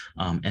better.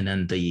 And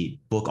then the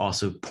book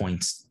also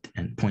points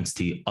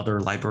to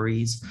other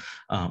libraries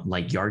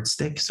like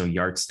Yardstick. So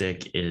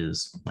Yardstick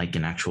is like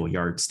an actual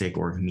yardstick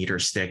or meter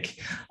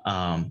stick,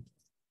 a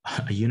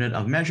unit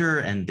of measure,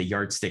 and the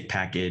Yardstick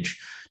package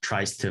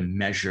tries to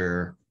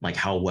measure like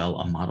how well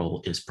a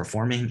model is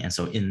performing. And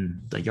so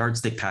in the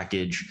Yardstick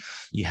package,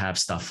 you have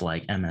stuff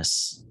like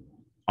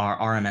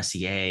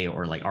RMSEA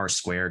or like R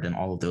squared and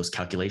all of those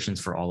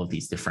calculations for all of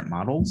these different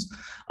models.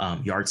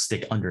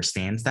 Yardstick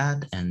understands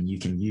that, and you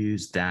can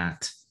use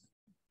that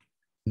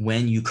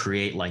when you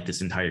create like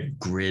this entire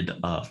grid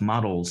of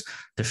models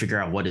to figure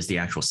out what is the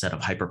actual set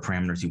of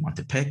hyperparameters you want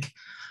to pick.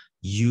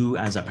 You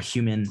as a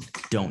human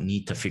don't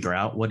need to figure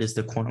out what is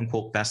the quote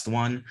unquote best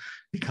one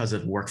because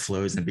of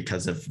workflows and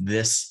because of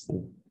this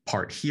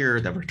part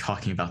here that we're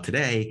talking about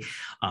today.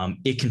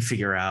 It can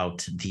figure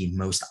out the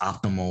most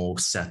optimal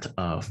set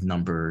of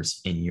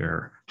numbers in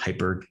your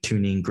hyper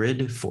tuning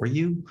grid for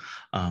you.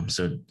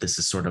 So this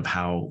is sort of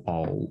how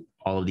all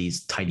of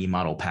these tidy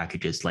model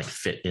packages like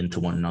fit into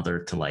one another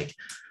to like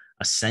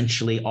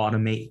essentially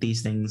automate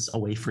these things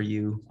away for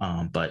you.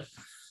 But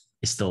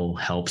it still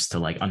helps to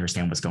like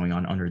understand what's going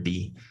on under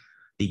the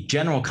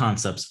general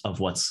concepts of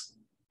what's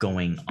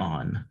going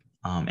on.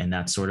 And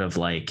that's sort of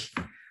like,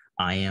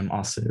 I am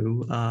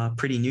also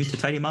pretty new to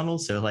tidy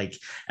models. So like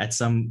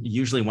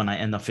usually when I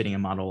end up fitting a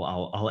model,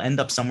 I'll end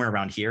up somewhere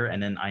around here,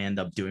 and then I end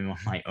up doing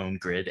my own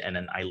grid, and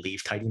then I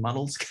leave tidy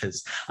models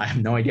because I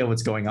have no idea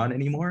what's going on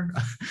anymore.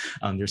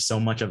 There's so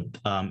much of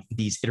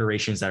these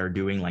iterations that are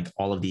doing like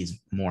all of these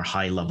more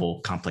high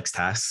level complex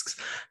tasks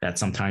that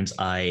sometimes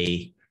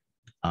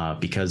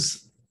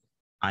because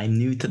I'm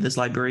new to this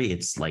library,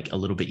 it's like a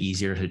little bit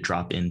easier to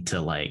drop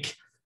into like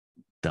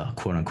the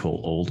quote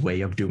unquote old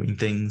way of doing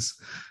things.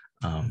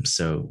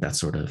 So that's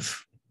sort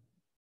of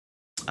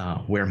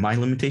where my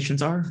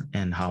limitations are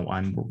and how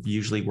I'm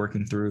usually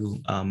working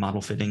through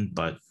model fitting.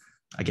 But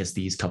I guess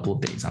these couple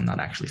of days I'm not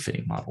actually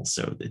fitting models,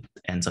 so it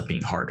ends up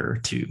being harder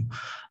to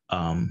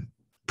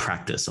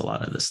practice a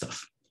lot of this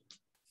stuff.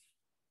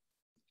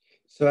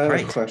 So I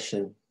have a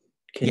question.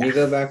 Can you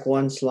go back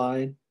one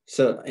slide?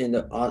 So in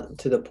the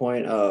to the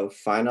point of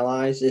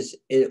finalize,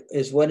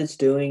 is what it's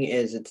doing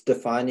is it's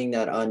defining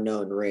that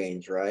unknown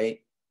range,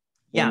 right?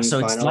 Yeah, so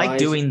it's like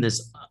doing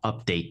this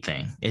update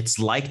thing. It's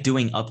like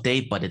doing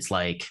update, but it's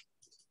like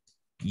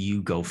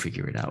you go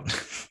figure it out.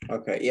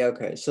 Okay, yeah,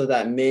 okay. So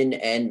that min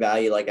n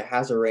value, like it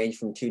has a range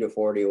from 2 to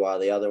 40, while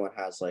the other one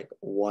has like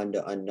 1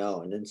 to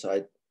unknown. And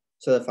so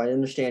if I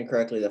understand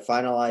correctly, the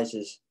finalize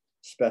is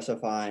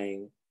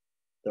specifying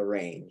the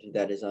range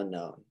that is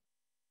unknown.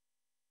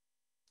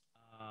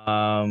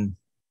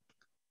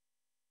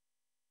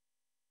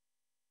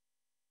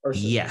 Or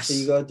yes. So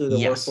you go through the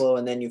workflow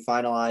and then you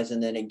finalize,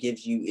 and then it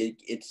gives you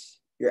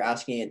you're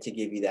asking it to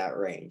give you that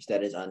range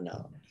that is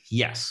unknown.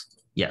 Yes.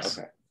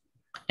 Okay.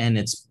 And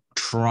it's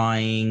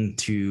trying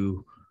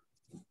to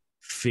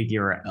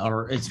figure out,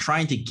 or it's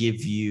trying to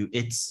give you,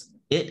 it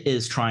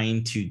is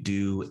trying to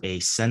do a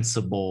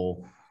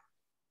sensible,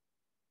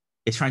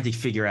 it's trying to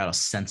figure out a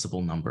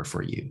sensible number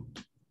for you.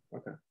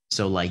 Okay.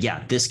 So like,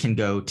 yeah, this can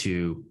go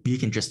to, you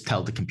can just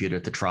tell the computer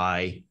to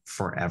try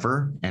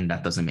forever, and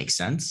that doesn't make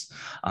sense.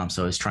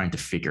 So it's trying to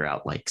figure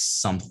out like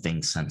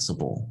something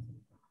sensible.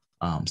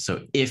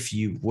 So if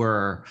you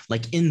were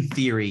like, in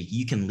theory,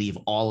 you can leave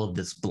all of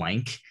this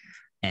blank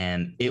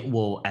and it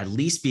will at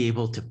least be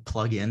able to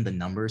plug in the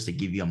numbers to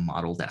give you a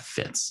model that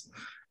fits.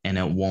 And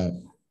it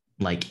won't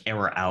like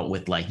error out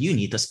with like, you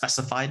need to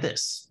specify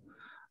this.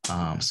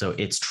 So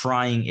it's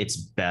trying its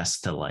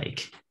best to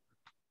like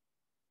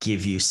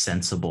give you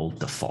sensible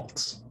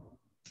defaults.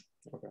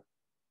 Okay.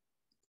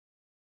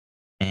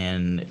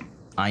 And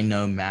I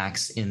know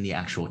Max in the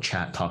actual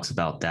chat talks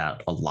about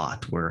that a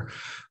lot, where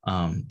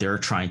they're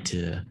trying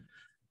to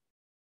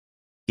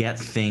get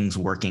things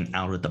working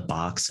out of the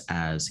box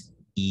as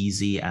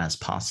easy as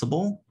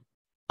possible.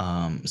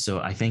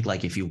 So I think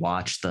like if you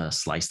watch the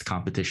sliced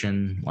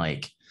competition,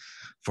 like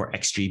for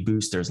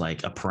XGBoost, there's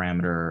like a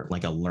parameter,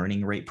 like a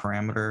learning rate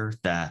parameter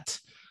that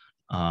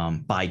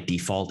by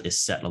default is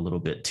set a little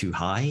bit too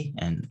high,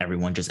 and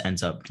everyone just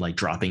ends up like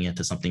dropping it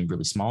to something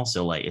really small.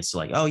 So like, it's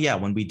like, oh yeah,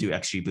 when we do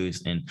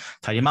XGBoost in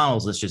tidy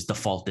models, let's just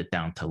default it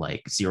down to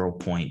like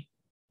 0.2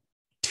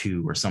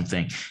 or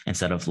something,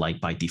 instead of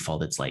like by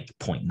default, it's like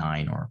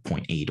 0.9 or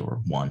 0.8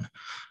 or 1.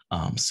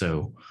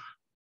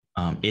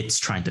 It's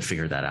trying to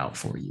figure that out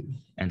for you.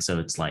 And so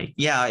it's like,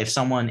 yeah, if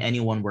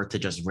anyone were to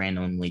just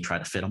randomly try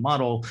to fit a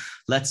model,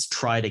 let's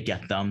try to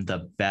get them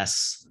the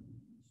best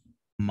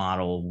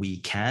model we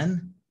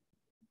can,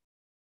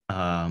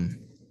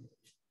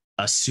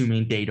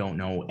 assuming they don't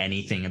know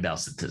anything about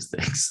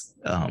statistics,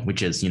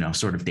 which is,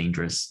 sort of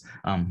dangerous.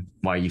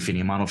 Why are you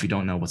fitting a model if you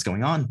don't know what's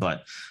going on?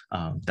 But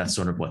that's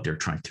sort of what they're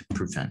trying to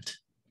prevent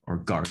or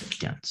guard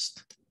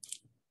against.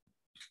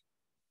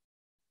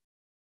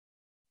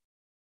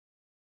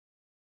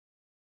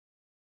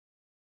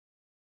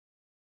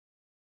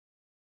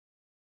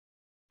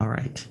 All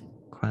right,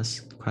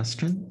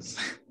 questions?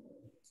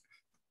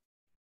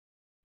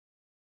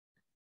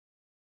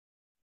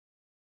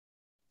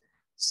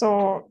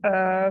 So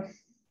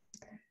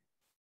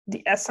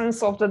the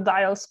essence of the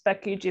dials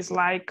package is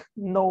like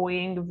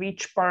knowing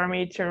which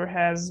parameter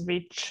has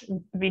which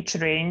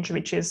range,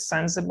 which is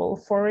sensible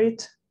for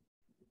it.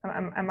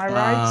 Am I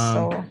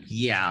right?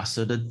 Yeah,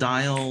 so the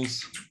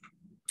dials.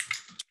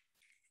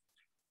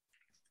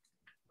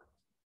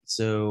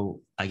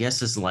 So I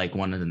guess it's like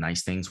one of the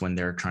nice things when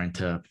they're trying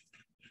to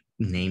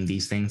name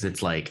these things.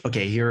 It's like,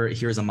 okay,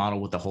 here's a model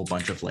with a whole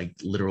bunch of like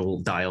literal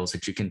dials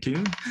that you can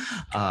tune.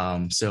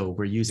 So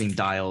we're using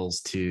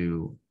dials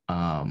to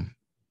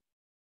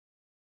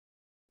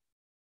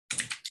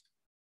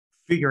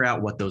figure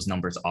out what those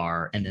numbers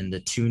are, and then the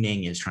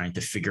tuning is trying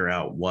to figure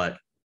out what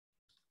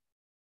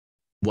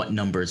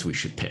numbers we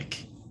should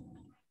pick.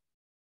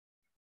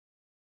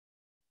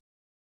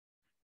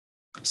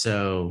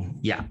 So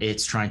yeah,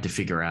 it's trying to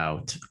figure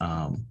out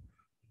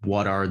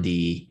what are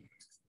the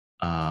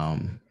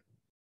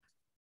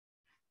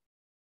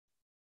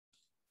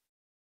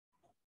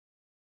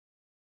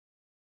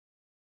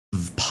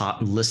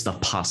list of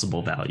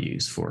possible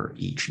values for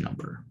each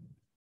number.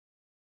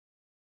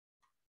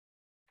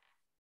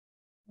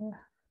 Yeah.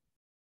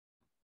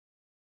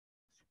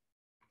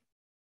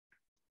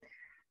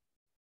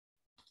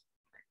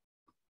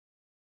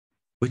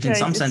 Which in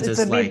some sense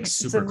is like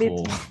super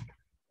cool.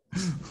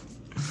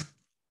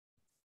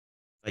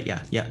 But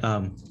yeah,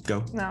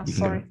 go. No,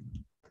 sorry.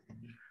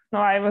 No,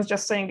 I was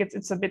just saying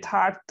it's a bit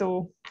hard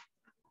to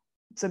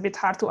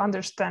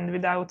understand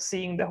without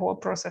seeing the whole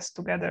process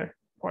together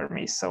for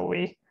me. So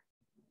we,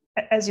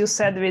 as you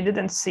said, we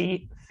didn't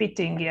see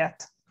fitting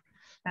yet,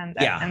 and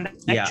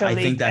actually, I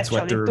think that's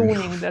what they're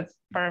tuning the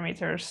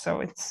parameters.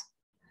 So it's.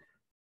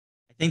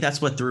 think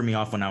that's what threw me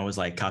off when I was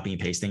like copying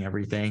and pasting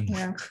everything,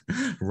 Yeah.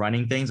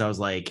 running things. I was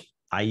like,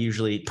 I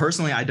usually,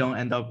 personally, I don't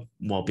end up,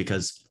 well,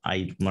 because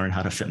I learned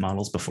how to fit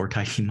models before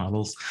typing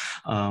models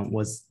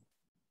was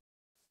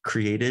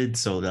created.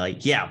 So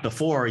like, yeah,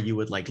 before you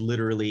would like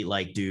literally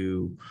like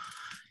do,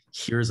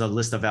 here's a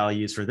list of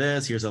values for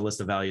this, here's a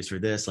list of values for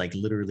this, like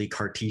literally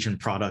Cartesian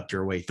product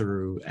your way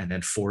through, and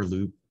then for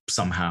loop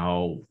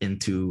somehow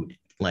into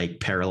like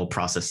parallel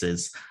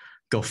processes,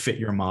 go fit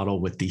your model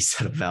with these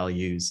set of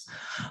values,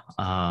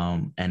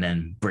 and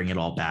then bring it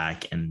all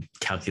back and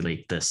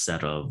calculate this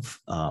set of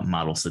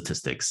model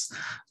statistics.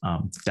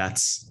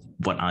 That's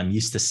what I'm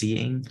used to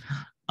seeing.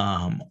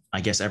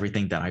 I guess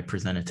everything that I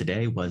presented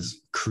today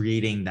was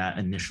creating that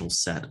initial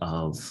set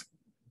of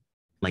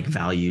like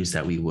values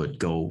that we would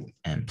go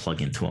and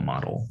plug into a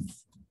model.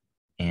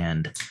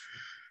 And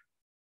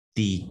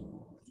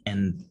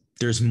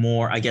there's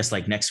more, I guess,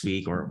 like next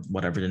week or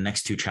whatever, the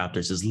next 2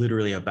 chapters is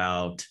literally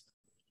about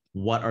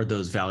what are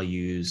those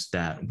values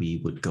that we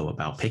would go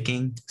about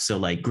picking. So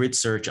like grid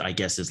search, I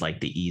guess, is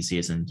like the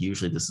easiest. And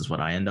usually this is what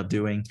I end up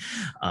doing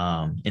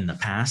in the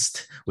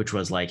past, which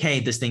was like, hey,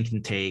 this thing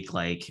can take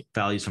like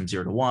values from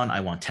 0 to 1.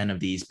 I want 10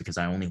 of these because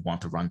I only want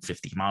to run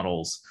 50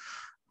 models.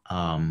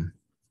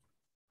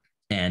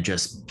 And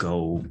just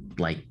go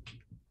like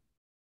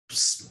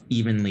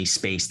evenly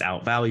spaced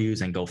out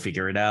values and go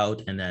figure it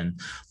out. And then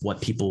what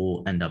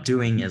people end up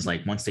doing is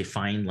like, once they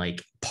find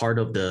like part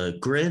of the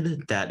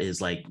grid that is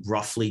like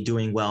roughly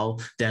doing well,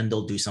 then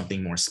they'll do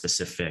something more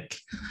specific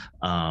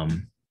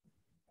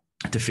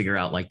to figure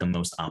out like the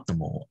most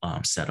optimal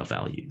set of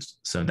values.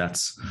 So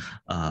that's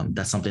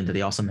something that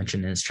they also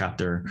mentioned in this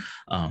chapter.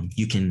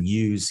 You can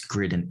use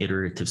grid and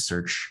iterative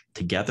search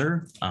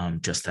together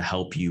just to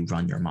help you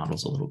run your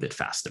models a little bit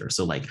faster.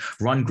 So like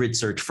run grid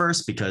search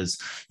first because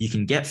you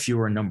can get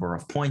fewer number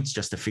of points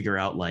just to figure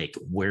out like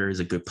where is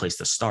a good place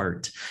to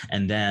start.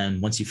 And then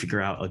once you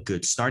figure out a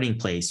good starting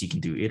place, you can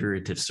do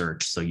iterative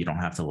search. So you don't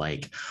have to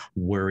like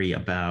worry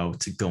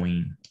about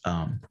going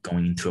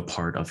into a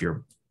part of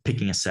your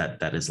picking a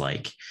set that is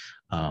like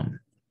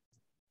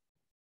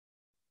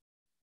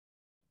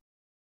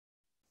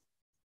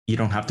you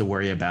don't have to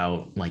worry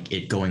about like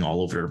it going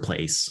all over the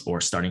place or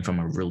starting from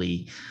a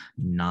really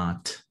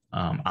not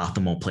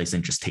optimal place,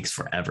 and just takes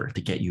forever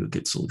to get you a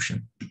good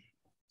solution.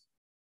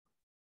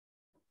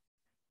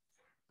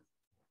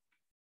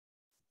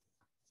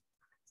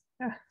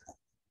 Yeah.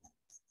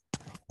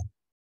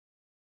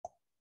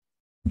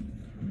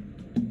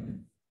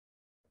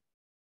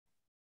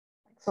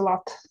 Thanks a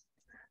lot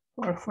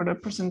for the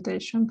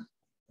presentation.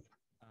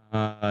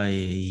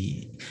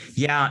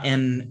 Yeah,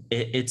 and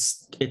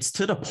it's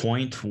to the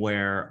point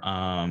where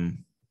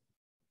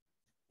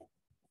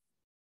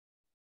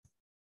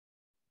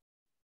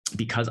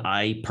because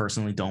I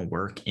personally don't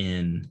work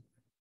in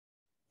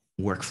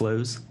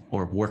workflows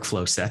or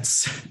workflow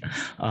sets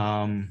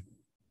on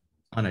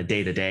a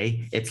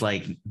day-to-day, it's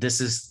like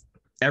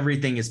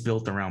everything is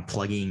built around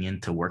plugging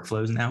into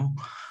workflows now,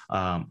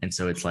 and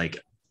so it's like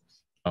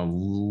a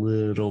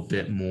little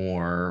bit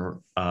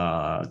more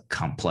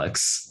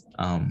complex.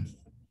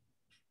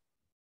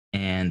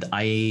 And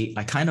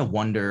I kind of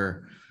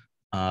wonder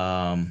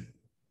at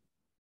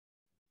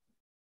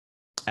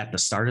the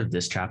start of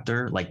this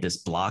chapter, like this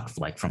block,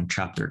 like from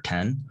chapter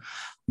 10,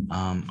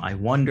 I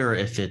wonder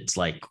if it's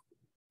like,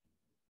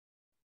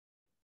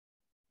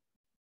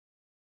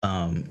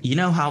 you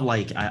know how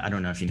like, I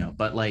don't know if you know,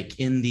 but like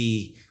in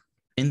the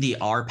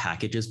R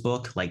packages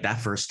book, like that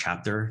first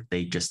chapter,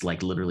 they just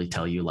like literally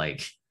tell you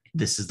like,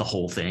 this is the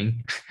whole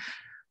thing.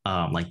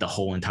 Like the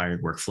whole entire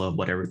workflow of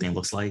what everything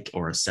looks like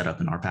or set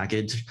up in our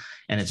package.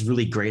 And it's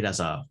really great as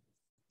a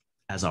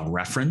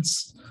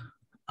reference.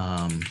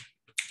 Let's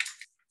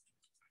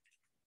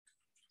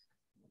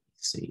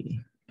see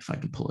if I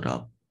can pull it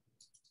up.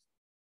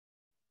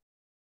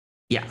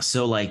 Yeah,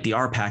 so like the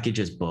R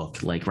packages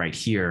book, like right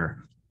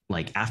here,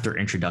 like after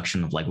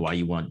introduction of like why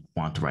you want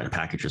to write a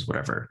packages,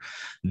 whatever,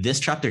 this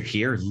chapter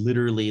here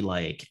literally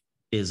like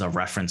is a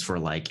reference for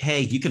like,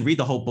 hey, you can read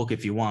the whole book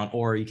if you want,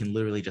 or you can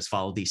literally just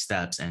follow these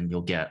steps and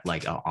you'll get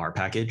like a R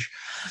package.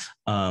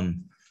 I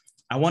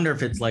wonder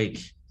if it's like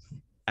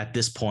at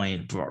this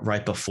point,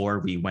 right before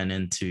we went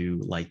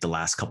into like the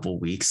last couple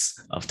of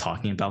weeks of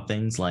talking about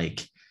things,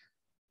 like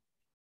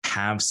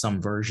have some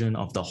version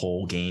of the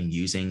whole game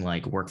using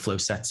like workflow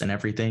sets and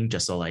everything,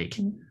 just so like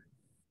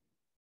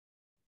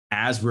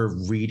as we're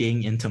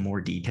reading into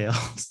more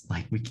details,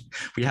 like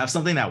we have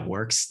something that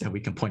works that we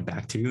can point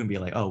back to and be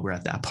like, oh, we're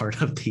at that part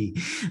of the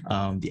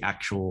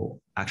actual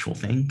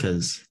thing.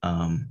 Because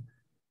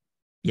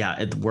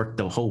yeah,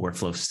 the whole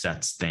workflow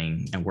sets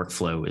thing and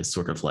workflow is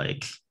sort of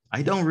like,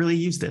 I don't really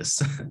use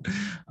this.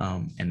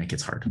 And it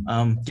gets hard.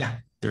 Yeah,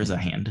 there's a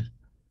hand.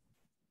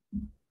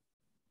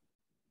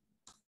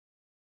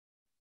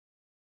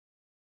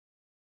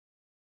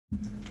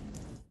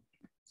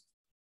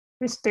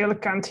 We still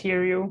can't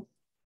hear you.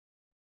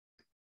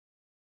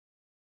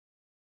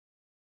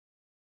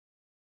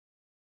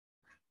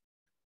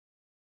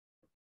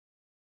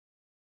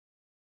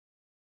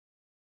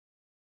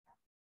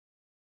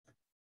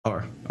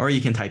 Or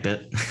you can type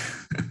it.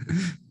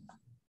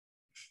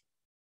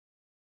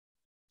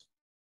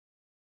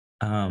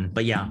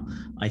 But yeah,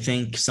 I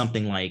think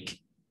something like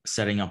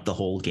setting up the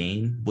whole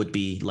game would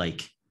be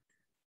like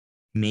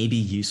maybe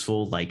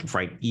useful, like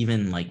right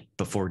even like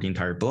before the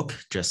entire book,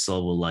 just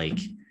so like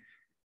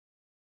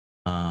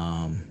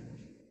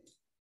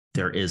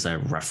there is a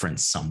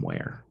reference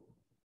somewhere.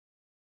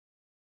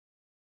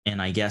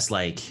 And I guess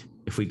like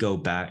if we go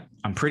back,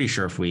 I'm pretty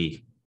sure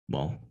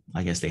well,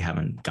 I guess they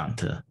haven't gotten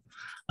to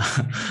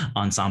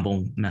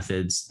ensemble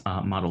methods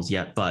models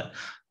yet, but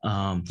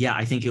yeah,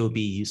 I think it would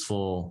be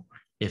useful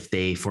if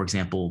they, for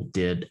example,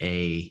 did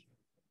a,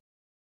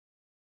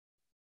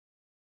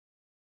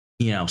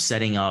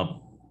 setting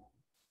up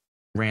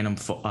random,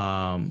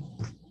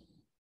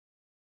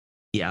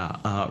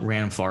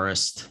 random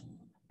forest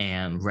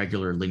and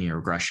regular linear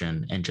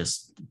regression, and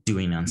just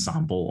doing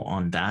ensemble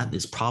on that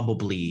is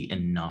probably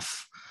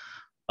enough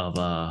of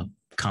a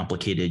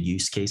complicated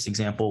use case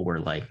example where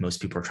like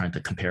most people are trying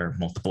to compare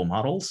multiple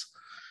models,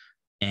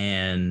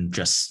 and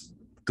just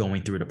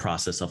going through the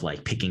process of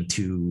like picking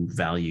two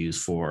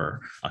values for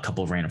a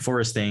couple of random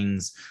forest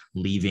things,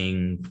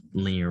 leaving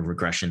linear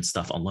regression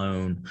stuff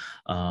alone,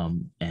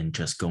 and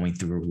just going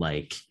through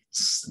like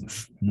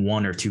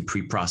one or two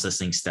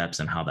pre-processing steps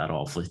and how that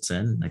all fits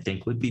in, I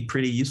think would be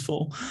pretty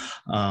useful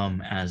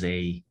as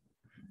an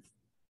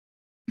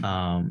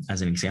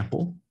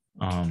example.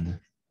 I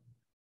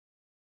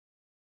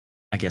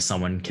guess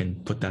someone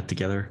can put that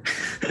together.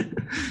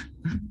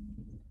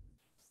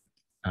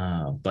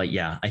 But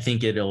yeah, I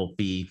think it'll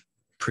be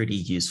pretty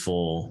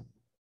useful,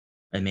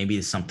 and maybe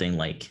it's something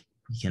like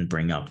you can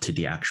bring up to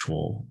the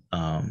actual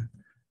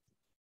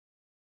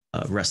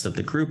rest of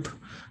the group,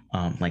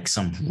 like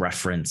some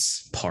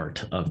reference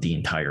part of the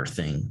entire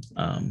thing,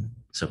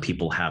 so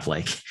people have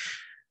like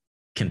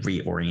can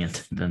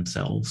reorient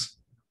themselves.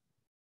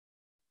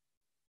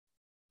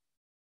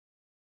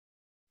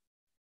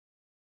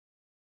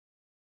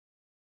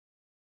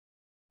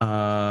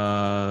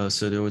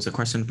 So there was a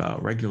question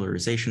about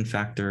regularization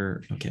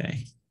factor.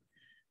 Okay.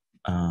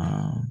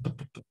 I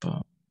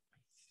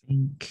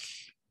think,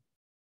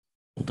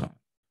 hold on.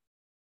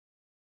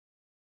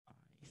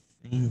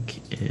 I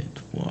think it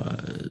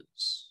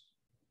was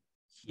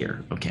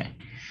here. Okay.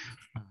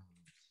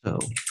 So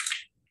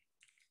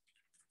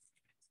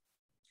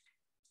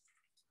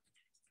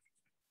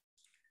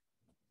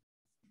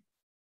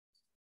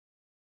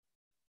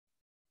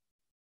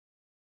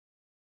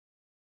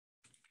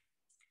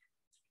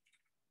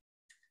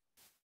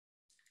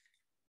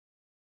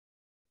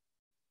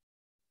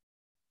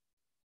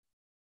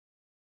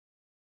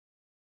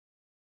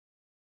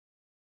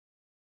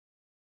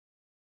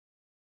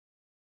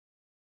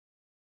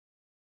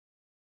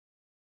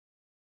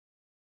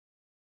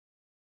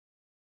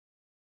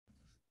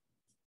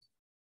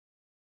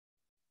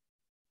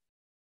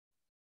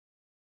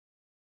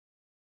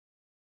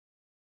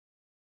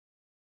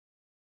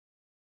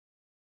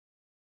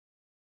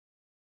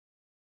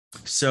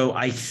So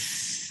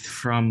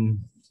from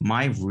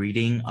my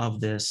reading of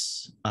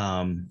this,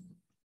 so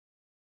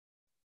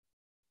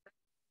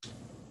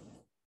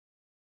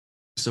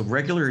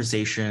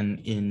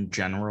regularization in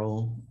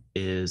general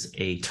is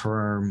a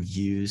term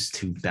used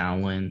to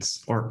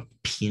balance or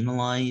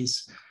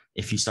penalize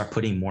if you start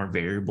putting more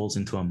variables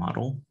into a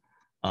model.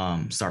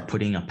 Start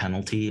putting a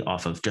penalty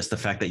off of just the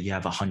fact that you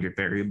have 100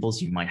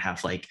 variables, you might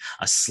have like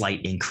a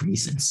slight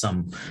increase in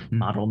some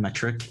model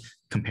metric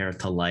compared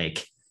to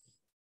like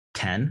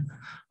 10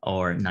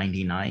 or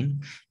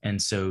 99. And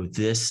so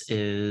this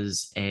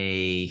is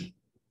a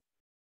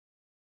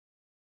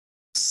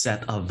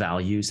set of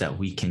values that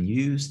we can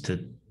use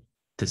to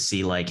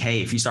see like,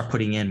 hey, if you start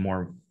putting in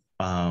more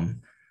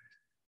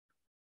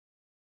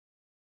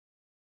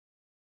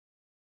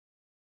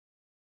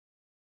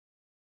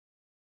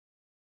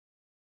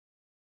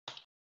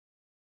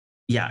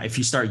if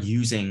you start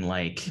using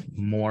like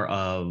more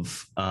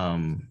of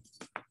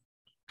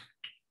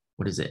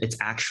what is it? It's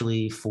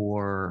actually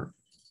for,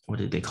 what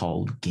did they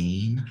call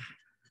gain?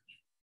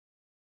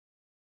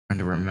 I'm trying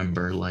to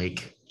remember,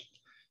 like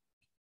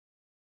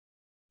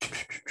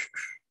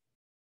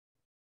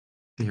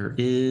there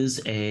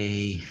is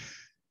I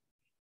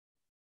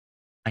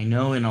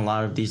know in a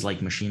lot of these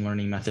like machine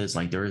learning methods,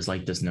 like there is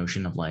like this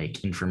notion of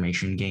like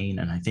information gain.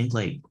 And I think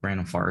like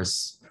random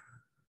forests,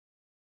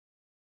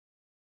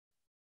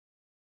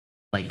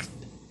 like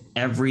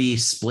every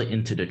split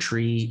into the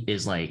tree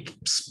is like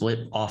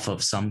split off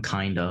of some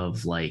kind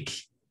of like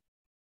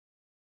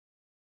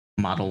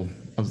model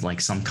of like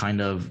some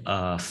kind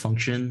of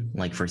function.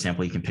 Like for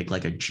example, you can pick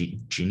like a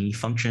Gini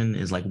function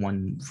is like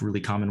one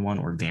really common one,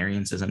 or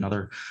variance is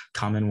another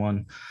common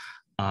one.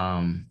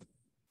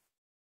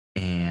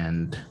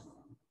 And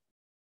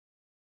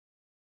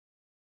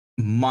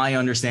my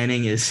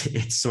understanding is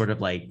it's sort of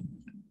like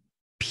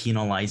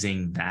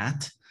penalizing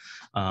that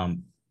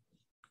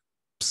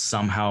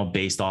somehow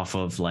based off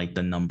of like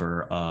the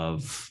number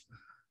of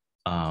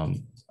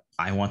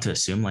I want to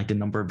assume like the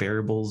number of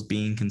variables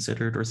being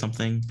considered or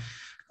something.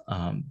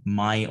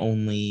 My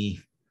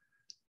only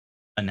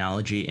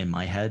analogy in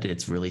my head,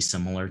 it's really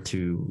similar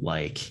to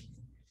like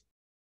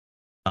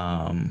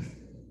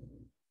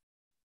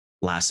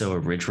lasso or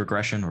ridge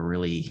regression or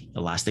really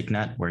elastic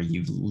net, where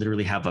you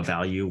literally have a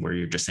value where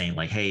you're just saying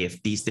like, hey,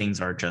 if these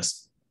things are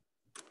just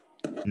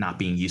not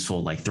being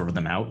useful, like throw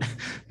them out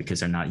because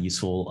they're not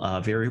useful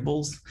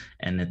variables.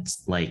 And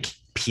it's like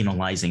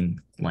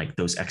penalizing like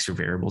those extra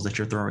variables that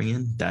you're throwing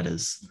in. That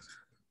is.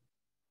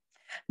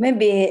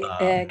 Maybe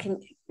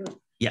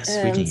yes,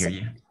 we can hear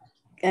you.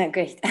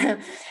 Great. So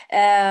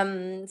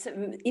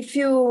if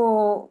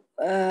you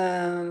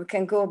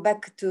can go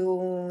back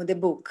to the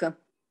book,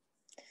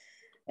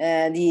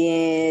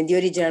 the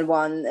original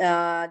one.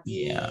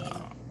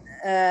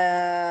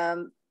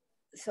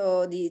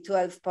 So the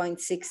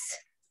 12.6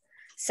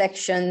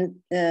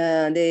 section,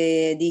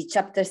 the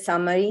chapter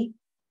summary.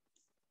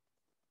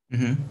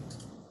 Mm-hmm.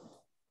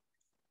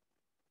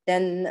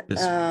 Then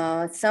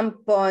at some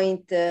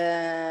point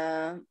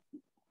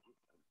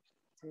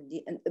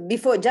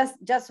before,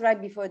 just right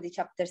before the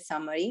chapter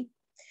summary,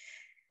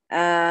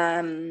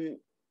 there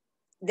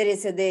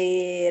is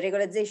the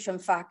regularization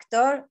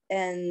factor,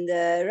 and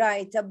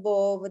right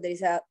above there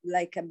is a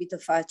bit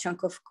of a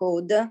chunk of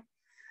code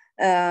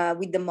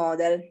with the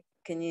model.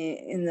 Can you?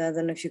 I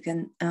don't know if you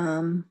can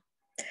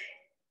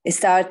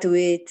start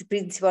with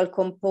principal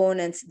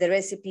components, the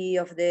recipe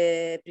of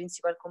the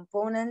principal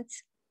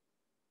components.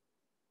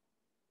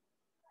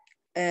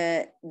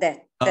 That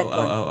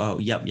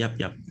one. Yep.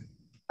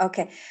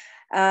 Okay.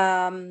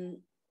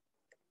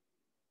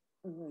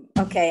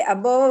 Okay,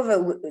 above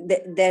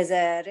there's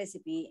a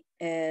recipe,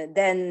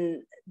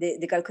 then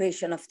the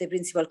calculation of the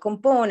principal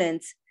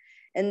components,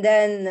 and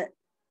then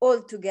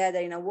all together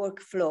in a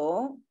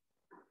workflow,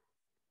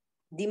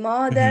 the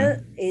model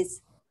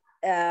is,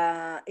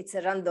 it's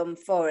a random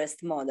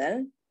forest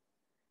model,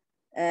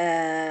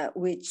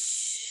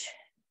 which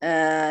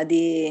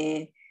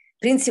the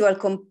principal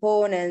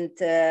component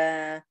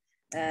data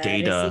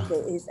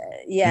is,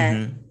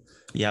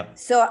 Yep.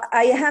 So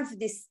I have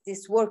this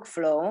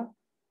workflow,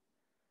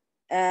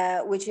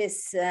 which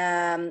is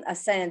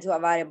assigned to a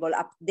variable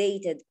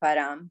updated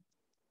param.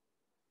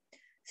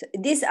 So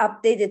this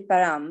updated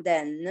param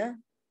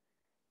then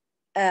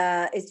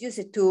is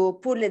used to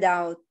pull it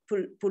out,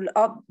 pull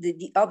up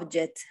the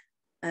object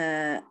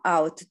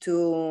out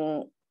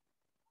to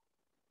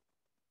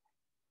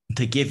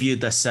give you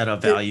the set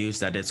of values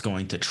that it's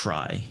going to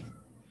try.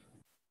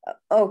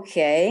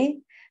 Okay.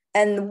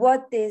 And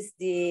what is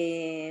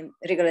the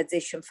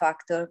regularization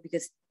factor?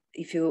 Because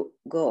if you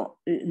go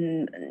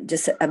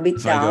just a bit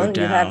down,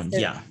 you have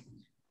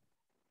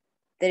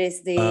there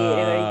is the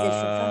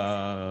regularization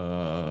factor.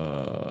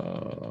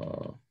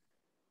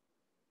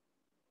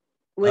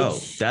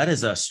 Which, that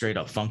is a straight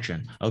up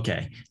function.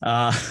 Okay.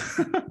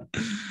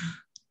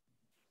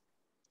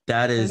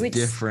 That is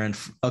different.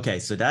 Okay,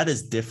 so that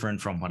is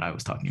different from what I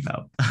was talking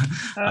about.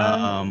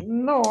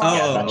 No,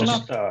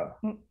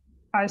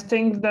 I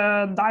think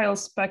the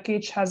dials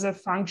package has a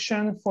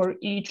function for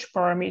each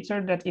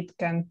parameter that it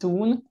can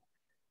tune.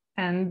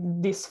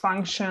 And this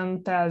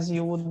function tells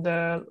you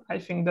I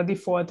think the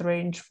default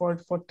range for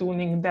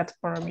tuning that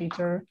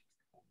parameter.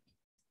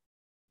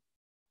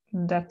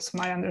 That's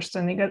my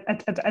understanding.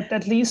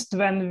 At least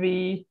when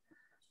we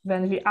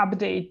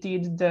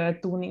updated the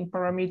tuning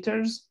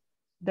parameters,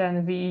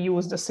 then we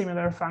used a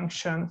similar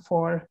function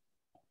for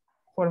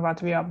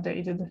what we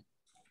updated.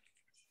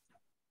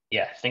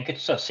 Yeah, I think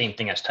it's the same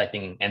thing as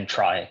typing and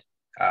try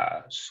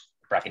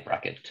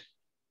bracket.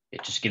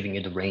 It's just giving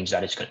you the range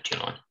that it's going to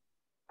tune on.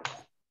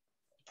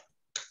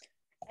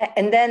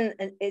 And then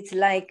it's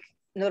like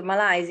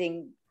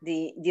normalizing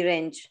the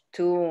range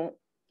to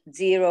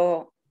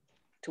 0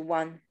 to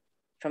 1,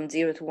 from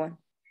 0 to 1.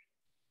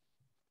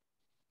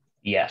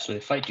 Yeah, so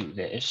if I do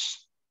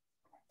this,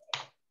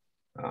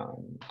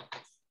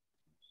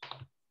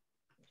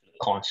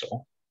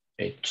 console,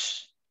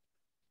 it's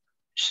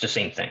the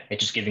same thing.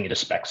 It's just giving you the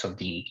specs of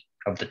the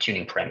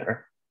tuning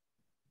parameter.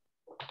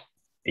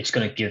 It's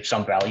going to give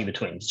some value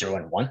between 0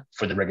 and 1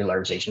 for the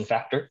regularization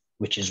factor,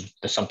 which is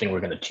something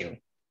we're going to tune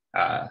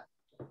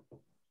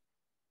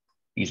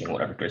using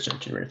whatever grid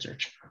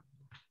search.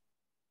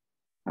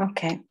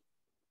 Okay.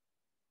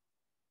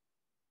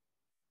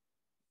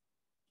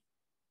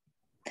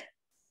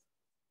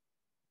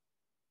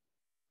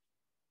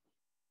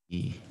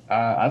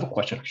 I have a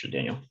question, actually,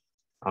 Daniel.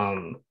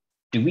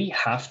 Do we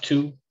have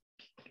to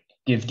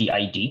give the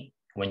ID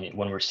when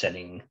we're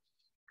setting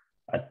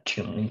a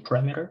tuning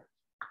parameter,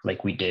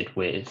 like we did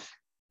with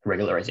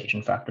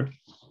regularization factor?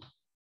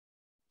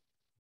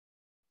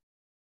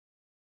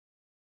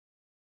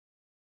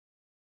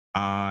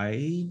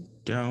 I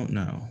don't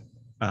know.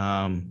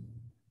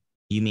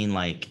 You mean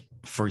like,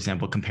 for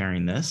example,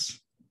 comparing this?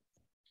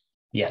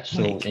 Yeah,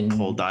 so like in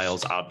full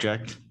dials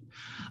object.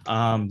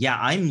 Yeah,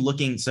 I'm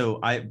looking. So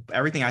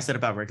everything I said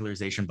about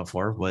regularization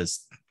before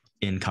was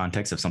in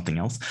context of something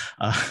else.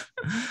 Like,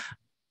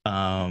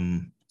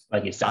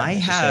 is that I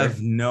necessary?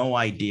 have no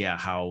idea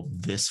how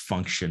this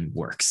function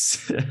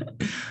works.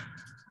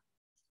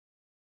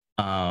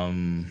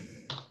 Because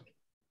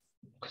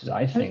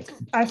Because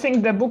I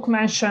think the book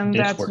mentioned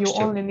that you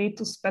only need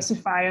to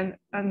specify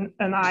an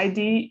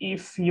ID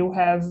if you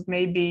have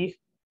maybe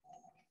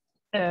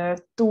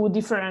two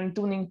different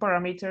tuning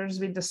parameters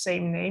with the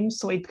same name.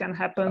 So it can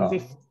happen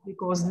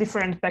because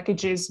different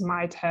packages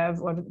might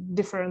have, or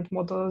different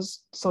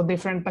models, so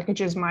different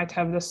packages might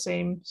have the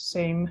same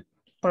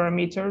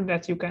parameter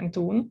that you can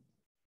tune.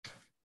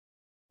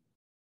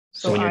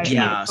 So I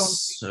don't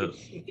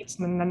think it's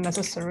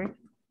necessary.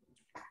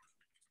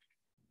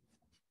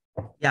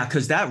 Yeah,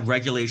 because that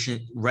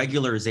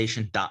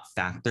regularization dot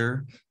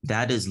factor,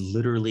 that is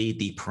literally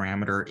the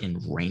parameter in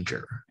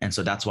Ranger. And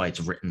so that's why it's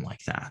written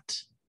like that.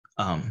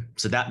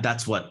 So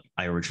that's what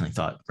I originally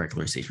thought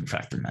regularization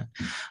factor meant.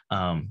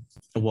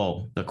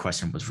 Well, the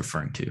question was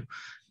referring to.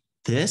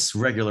 This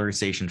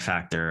regularization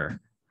factor,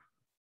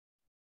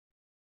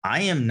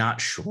 I am not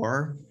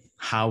sure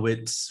how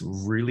it's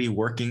really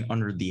working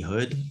under the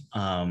hood.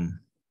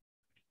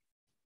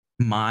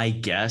 My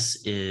guess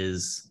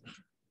is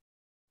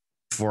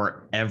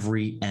for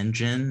every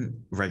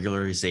engine,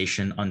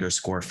 regularization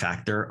underscore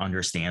factor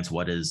understands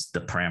what is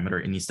the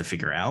parameter it needs to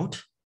figure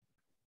out.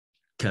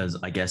 Because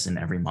I guess in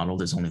every model,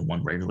 there's only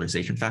one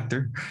regularization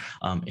factor,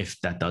 if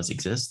that does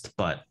exist,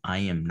 but I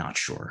am not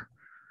sure.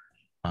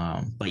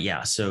 But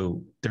yeah,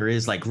 so there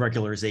is like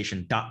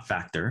regularization dot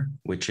factor,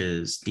 which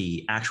is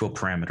the actual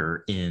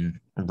parameter in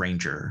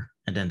Ranger.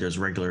 And then there's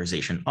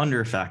regularization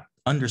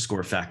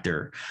underscore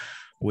factor,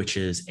 which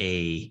is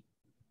a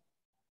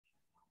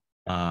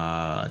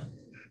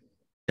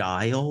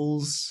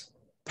dials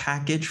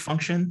package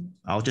function.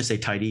 I'll just say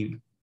tidy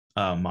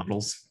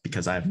models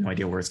because I have no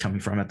idea where it's coming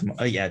from at the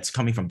moment. Yeah, it's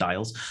coming from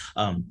dials.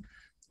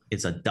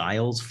 It's a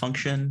dials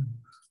function,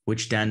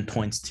 which then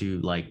points to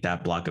like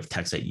that block of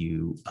text that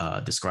you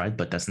described,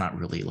 but that's not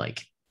really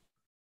like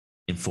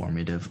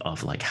informative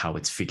of like how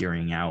it's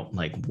figuring out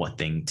like what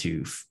thing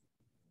to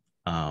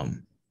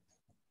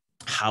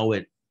how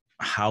it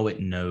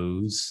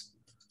knows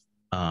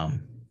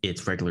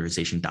its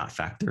regularization dot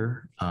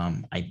factor.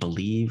 I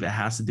believe it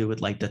has to do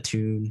with like the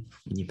tune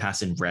when you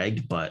pass in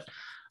reg, but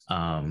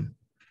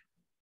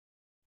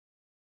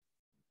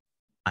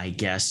I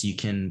guess you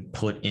can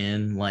put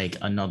in like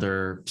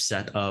another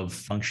set of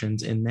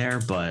functions in there,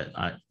 but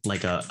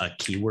like a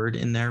keyword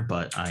in there,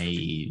 but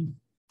I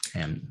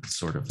am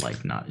sort of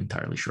like not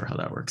entirely sure how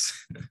that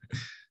works.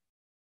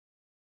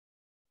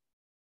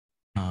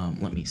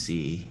 Let me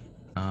see.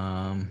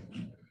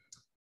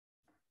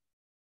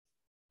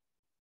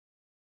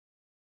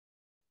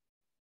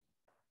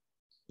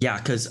 Yeah,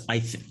 because I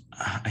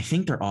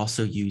think they're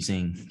also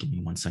using, give me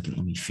 1 second,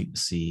 let me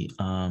see.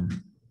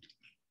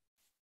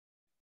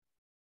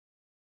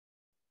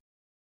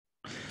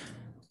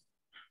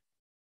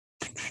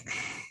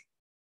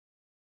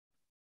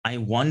 I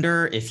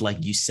wonder if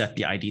like you set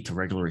the ID to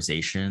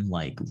regularization,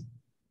 like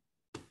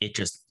it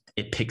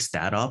picks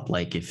that up,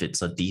 like if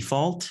it's a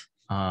default.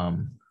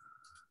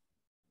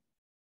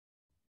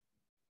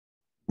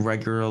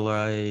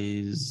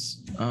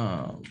 Regularize,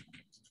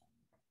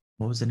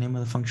 what was the name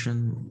of the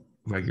function?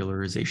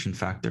 Regularization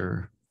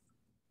factor.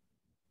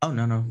 Oh,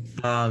 no.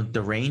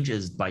 The range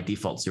is by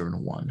default 0 to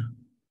 1.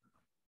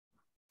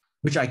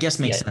 Which I guess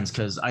makes sense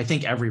because I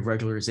think every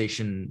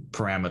regularization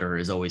parameter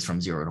is always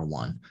from 0 to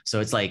 1. So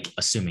it's like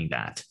assuming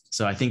that.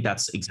 So I think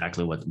that's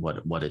exactly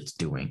what it's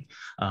doing.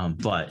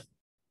 But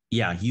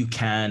yeah, you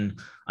can,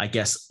 I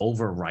guess,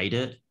 overwrite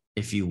it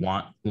if you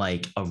want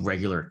like a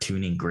regular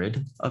tuning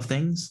grid of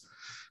things.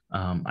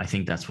 I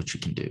think that's what you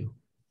can do.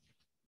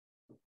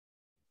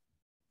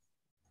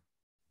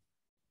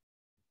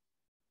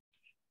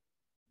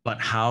 But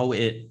how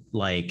it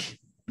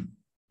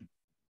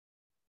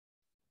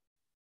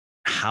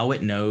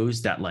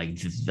knows that like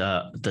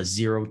the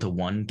 0 to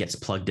 1 gets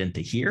plugged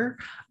into here,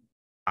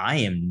 I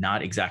am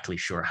not exactly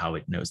sure how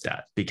it knows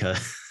that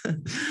because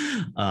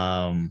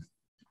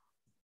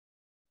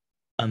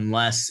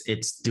unless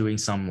it's doing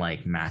some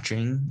like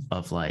matching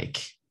of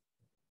like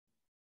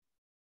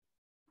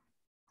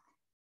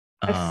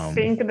I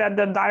think that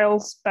the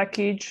dials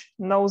package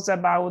knows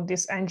about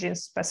this engine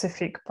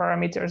specific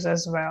parameters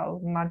as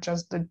well, not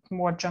just the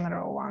more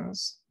general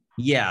ones.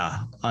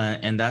 Yeah,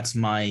 and that's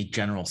my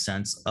general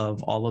sense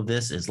of all of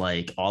this is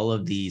like all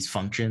of these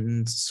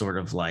functions sort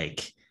of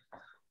like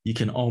you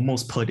can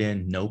almost put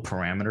in no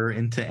parameter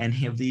into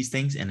any of these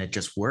things and it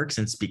just works.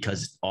 And it's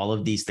because all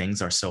of these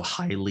things are so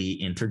highly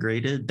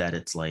integrated that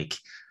it's like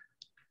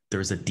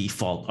there's a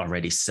default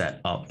already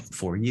set up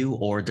for you,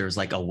 or there's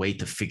like a way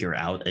to figure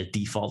out a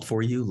default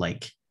for you,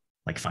 like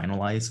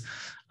finalize,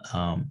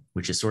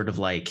 which is sort of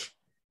like,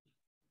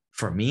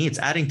 for me, it's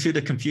adding to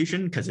the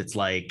confusion because it's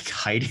like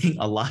hiding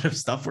a lot of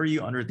stuff for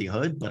you under the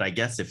hood. But I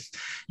guess if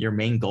your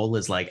main goal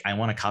is like, I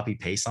want to copy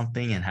paste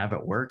something and have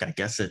it work, I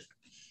guess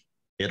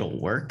it'll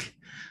work.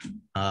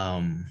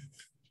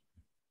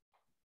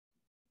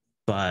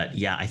 But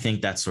yeah, I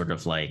think that's sort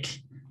of like,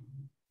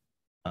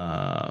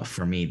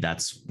 for me,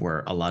 that's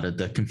where a lot of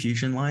the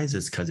confusion lies,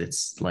 is because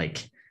it's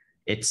like,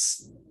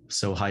 it's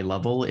so high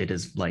level, it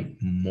is like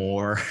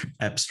more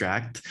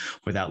abstract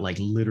without like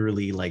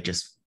literally like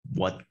just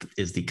what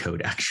is the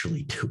code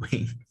actually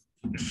doing.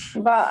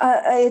 But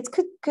it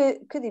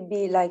could it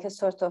be like a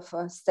sort of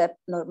a step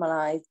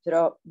normalized,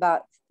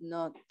 but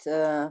not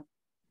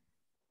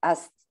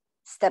as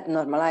step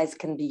normalized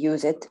can be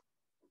used.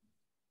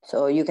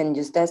 So you can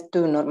use that to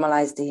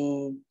normalize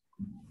the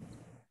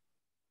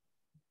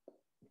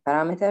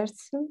parameters,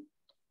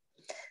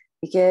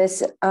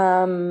 because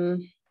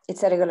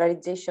it's a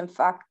regularization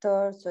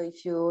factor. So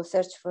if you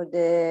search for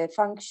the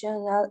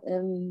function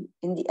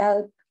in the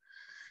help,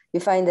 you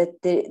find that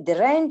the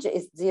range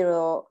is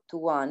 0 to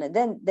 1. And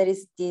then there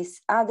is this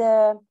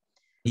other.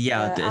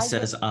 Yeah, it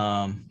says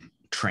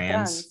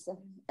trans.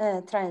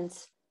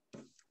 Trans.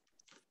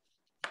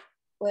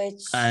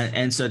 Which.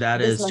 And so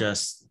that is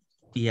just,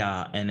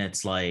 yeah. And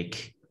it's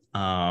like,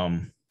 I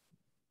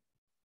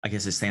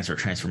guess it stands for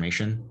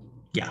transformation.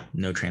 Yeah,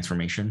 no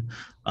transformation.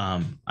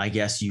 I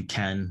guess you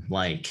can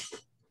like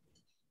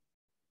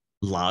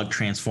log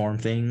transform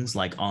things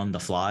like on the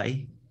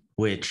fly,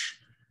 which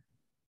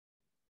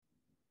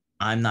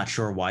I'm not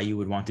sure why you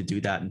would want to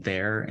do that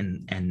there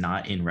and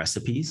not in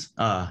recipes.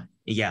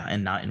 Yeah,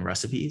 and not in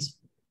recipes.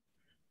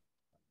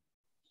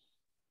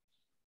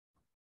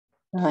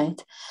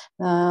 Right.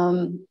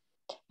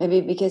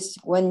 Maybe because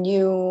when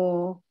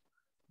you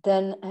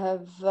then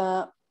have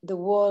the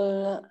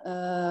whole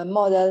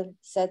model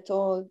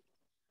settled,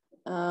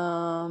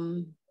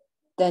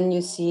 then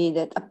you see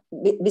that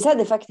besides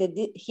the fact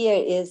that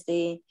here is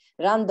the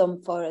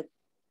random forest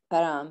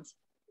params,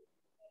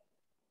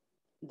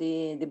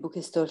 the book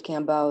is talking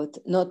about,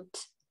 not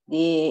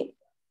the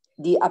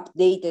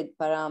updated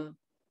param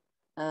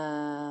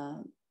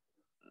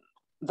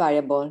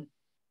variable.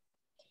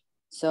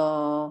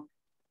 So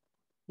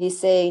he's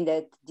saying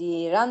that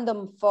the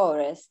random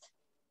forest.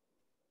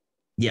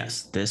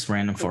 Yes, this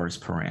random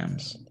forest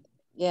params.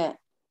 Yeah.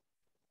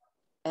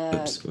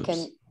 Oops.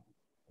 Can,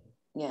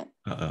 yeah.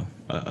 Uh-oh.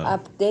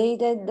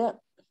 Updated.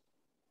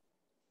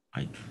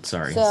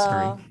 Sorry.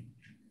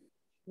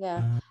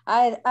 Yeah,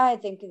 I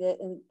think that,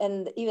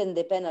 and even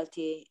the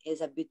penalty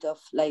is a bit of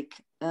like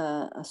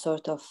a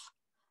sort of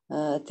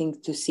thing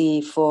to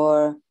see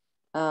for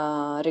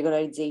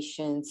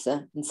regularizations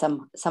and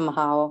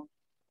somehow,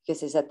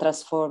 because it's a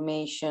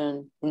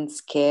transformation in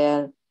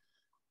scale,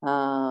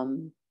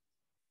 and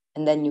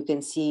then you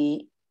can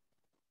see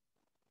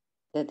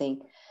the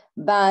thing.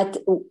 But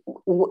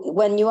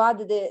when you add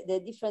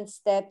the different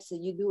steps,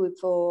 you do it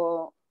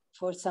for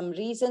some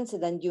reasons,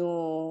 then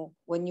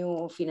when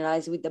you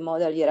finalize with the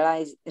model, you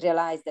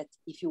realize that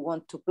if you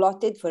want to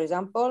plot it, for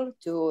example,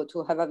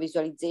 to have a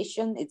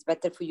visualization, it's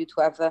better for you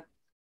to have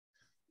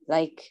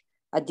like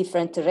a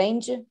different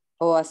range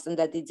or a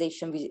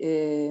standardization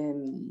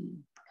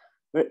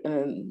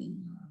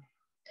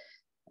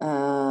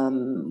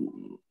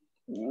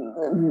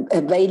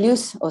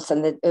values or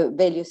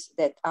values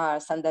that are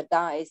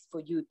standardized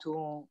for you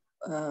to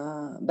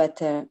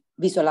better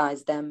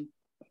visualize them.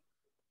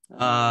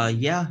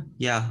 Yeah,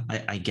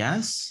 I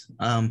guess.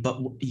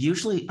 But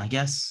usually, I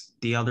guess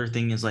the other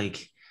thing is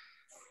like,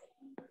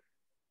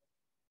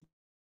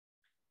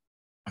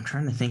 I'm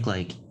trying to think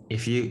like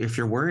if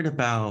you're worried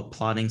about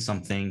plotting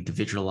something to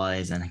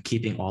visualize and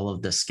keeping all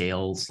of the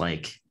scales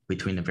like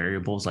between the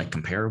variables like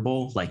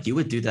comparable, like you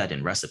would do that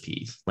in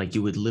recipes. Like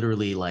you would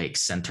literally like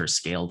center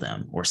scale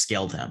them or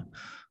scale them.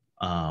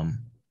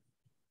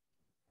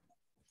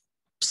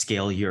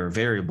 Scale your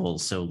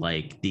variables so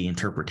like the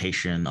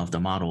interpretation of the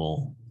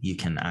model, you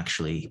can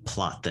actually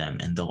plot them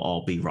and they'll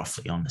all be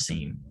roughly on the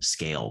same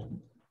scale.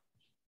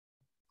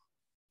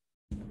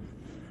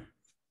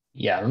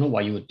 Yeah, I don't know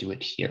why you would do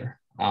it here.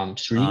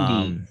 Just reading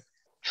the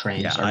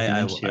trans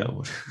arguments here. I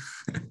would.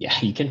 Yeah,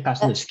 you can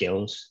pass in the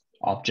scales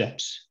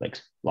objects like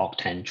log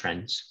 10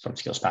 trends from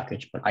scales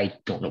package, but I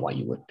don't know why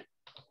you would.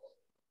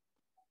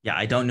 Yeah,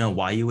 I don't know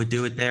why you would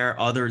do it there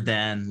other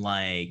than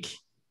like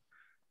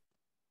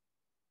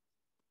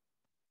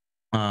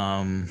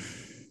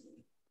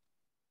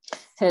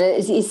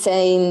he's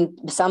saying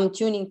some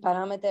tuning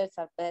parameters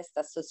are best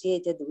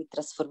associated with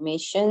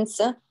transformations,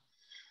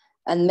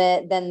 and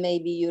then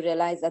maybe you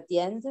realize at the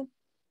end,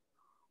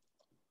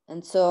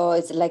 and so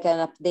it's like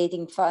an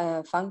updating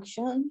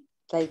function.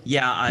 Like,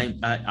 yeah,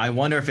 I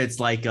wonder if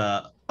it's like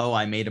oh,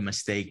 I made a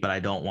mistake, but I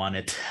don't want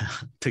it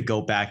to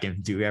go back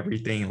and do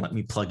everything and let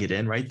me plug it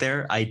in right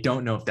there. I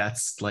don't know if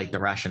that's like the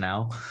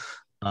rationale.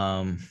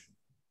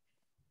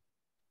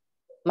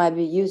 Might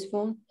be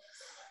useful.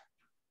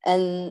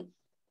 And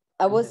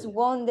I was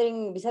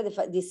wondering, besides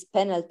this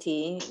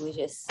penalty, which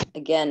is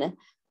again,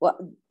 what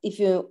if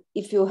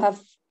you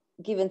have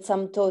given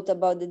some thought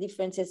about the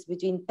differences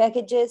between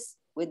packages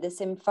with the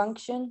same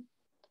function?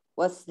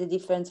 What's the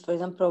difference, for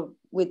example,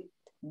 with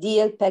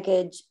DL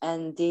package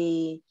and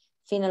the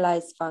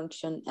finalized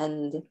function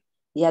and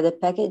the other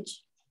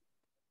package?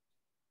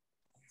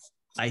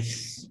 I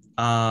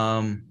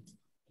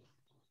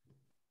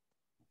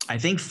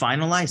think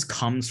finalize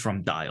comes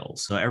from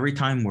dials. So every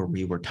time where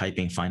we were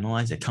typing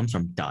finalize, it comes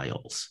from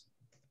dials.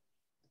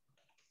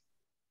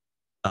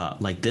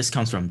 Like this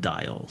comes from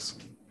dials.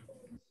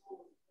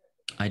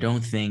 I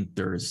don't think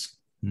there's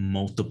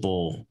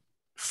multiple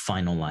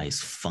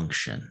finalize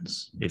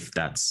functions, if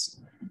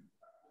that's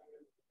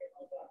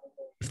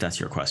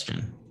your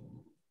question.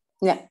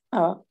 Yeah.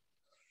 Oh,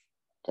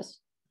 just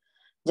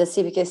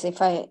see, because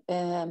if I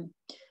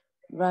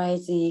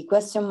write the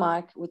question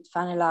mark with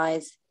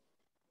finalize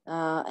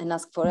and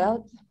ask for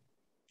help,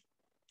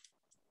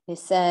 it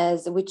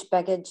says which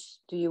package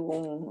do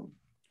you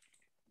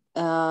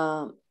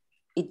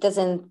it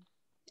doesn't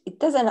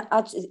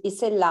actually, it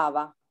says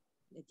lava,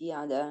 the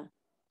other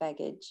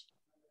package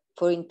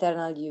for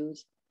internal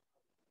use.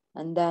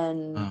 And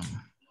then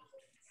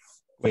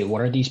wait,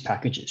 what are these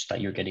packages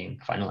that you're getting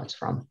finalized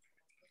from?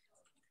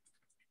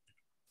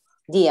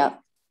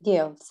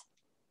 dials.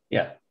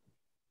 Yeah.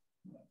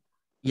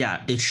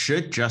 Yeah, it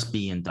should just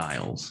be in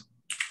dials.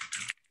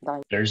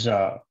 There's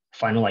a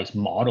finalized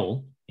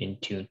model in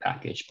tune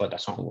package, but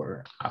that's not what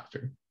we're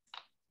after.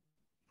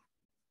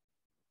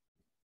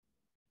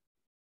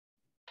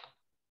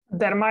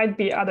 There might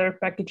be other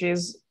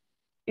packages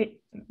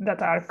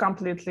that are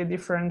completely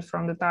different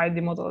from the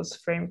tidy models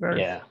framework.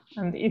 Yeah.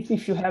 And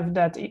if you have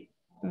that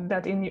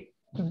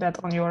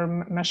on your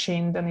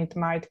machine, then it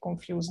might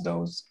confuse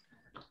those.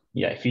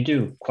 Yeah, if you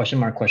do question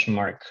mark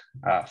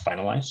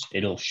finalize,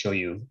 it'll show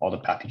you all the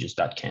packages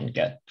that can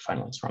get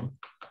finalized from.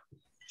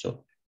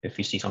 So if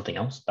you see something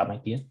else, that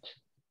might be it.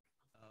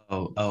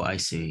 Oh, I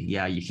see.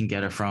 Yeah, you can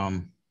get it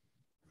from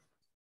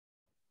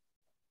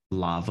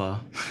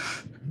lava,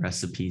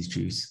 recipes,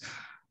 juice.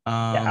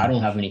 Yeah, I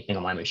don't have anything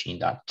on my machine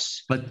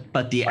that's.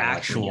 But the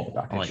actual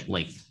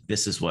like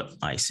this is what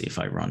I see if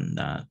I run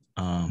that.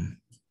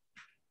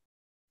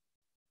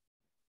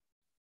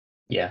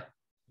 Yeah.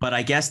 But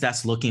I guess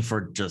that's looking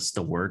for just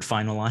the word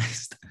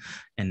finalized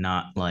and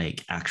not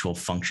like actual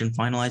function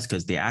finalized,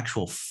 because the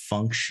actual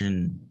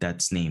function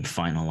that's named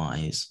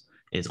finalize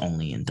is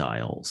only in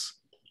dials.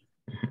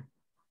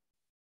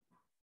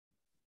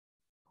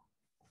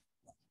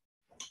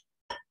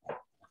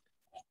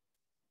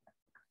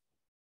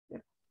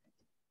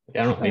 Yeah,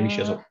 I don't know. Maybe she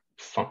has a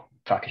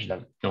package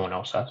that no one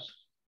else has.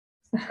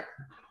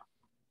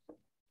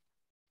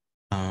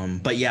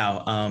 But yeah,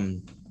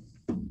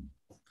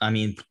 I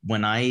mean,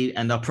 when I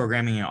end up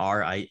programming in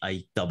R,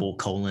 I double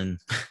colon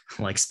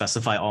like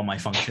specify all my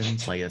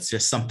functions. Like it's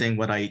just something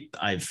what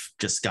I've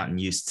just gotten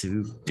used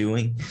to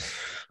doing.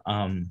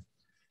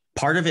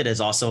 Part of it is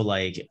also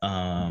like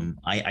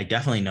I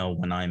definitely know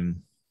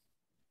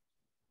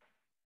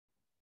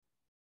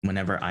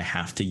whenever I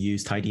have to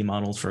use tidy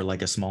models for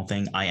like a small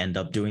thing, I end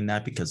up doing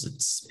that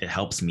because it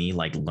helps me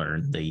like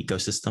learn the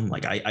ecosystem.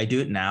 Like I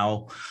do it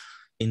now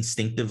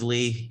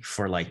instinctively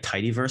for like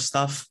tidyverse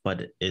stuff,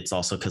 but it's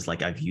also because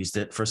like I've used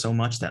it for so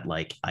much that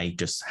like I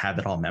just have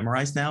it all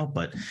memorized now.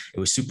 But it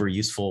was super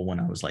useful when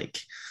I was like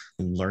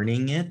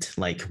learning it,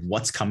 like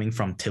what's coming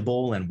from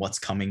Tibble and what's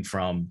coming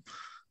from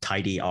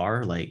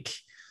tidyr. Like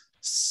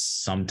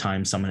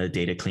sometimes some of the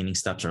data cleaning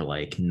steps are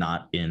like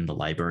not in the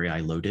library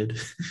I loaded.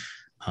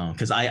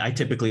 Because I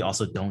typically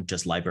also don't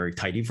just library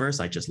tidyverse,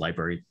 I just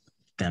library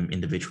them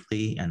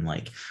individually. And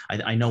like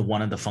I know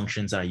one of the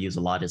functions that I use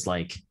a lot is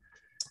like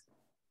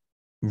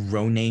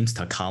row names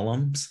to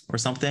columns or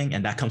something,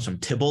 and that comes from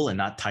Tibble and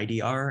not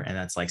tidyr, and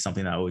that's like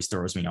something that always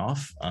throws me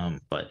off.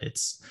 But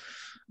it's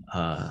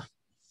and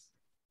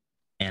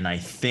I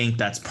think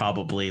that's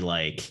probably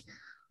like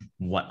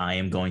what I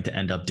am going to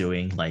end up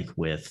doing like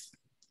with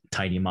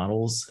tidy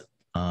models,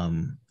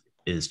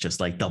 is just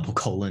like double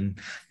colon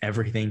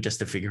everything just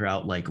to figure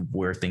out like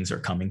where things are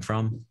coming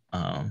from.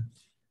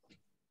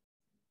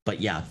 But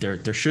yeah,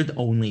 there should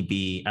only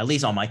be, at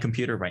least on my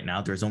computer right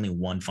now, there's only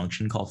one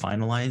function called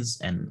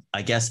finalize. And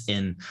I guess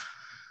in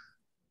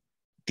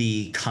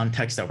the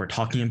context that we're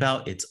talking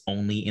about, it's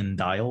only in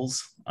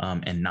dials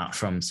and not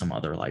from some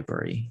other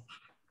library.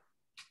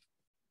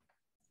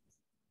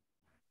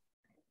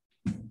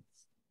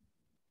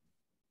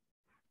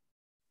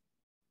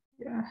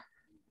 Yeah.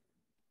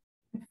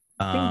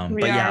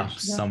 But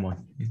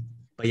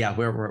yeah,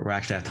 we're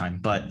actually out of time.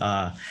 But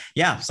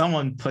yeah,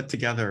 someone put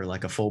together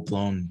like a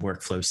full-blown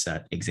workflow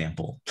set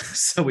example,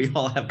 so we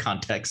all have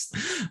context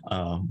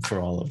for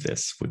all of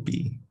this would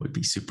be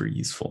super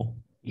useful.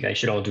 You guys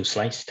should all do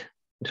sliced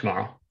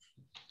tomorrow.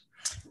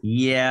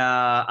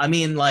 Yeah, I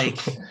mean, like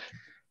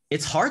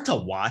it's hard to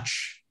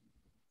watch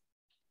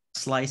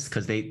sliced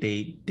because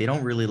they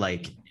don't really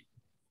like.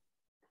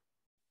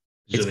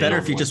 It's better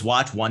if you just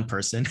watch one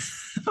person.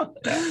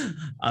 Yeah.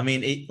 I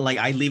mean, like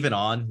I leave it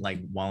on like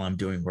while I'm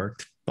doing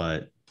work,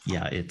 but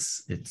yeah,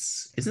 is it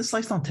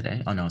sliced on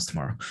today? Oh no, it's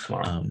tomorrow.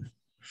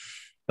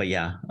 But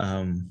yeah,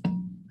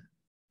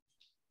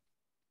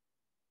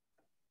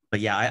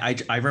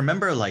 I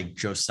remember like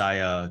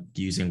Josiah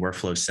using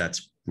workflow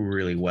sets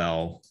really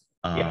well.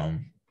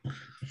 And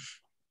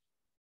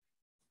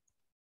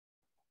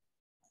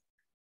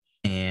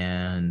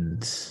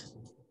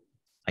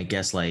I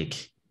guess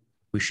like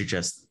we should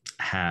just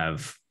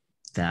have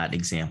that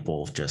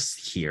example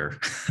just here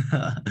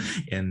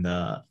in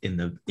the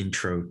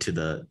intro to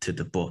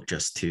the book,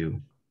 just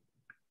to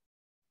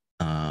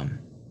I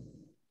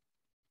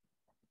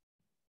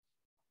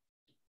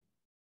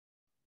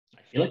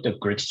I feel like the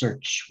grid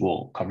search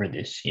will cover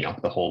this,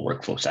 the whole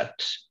workflow set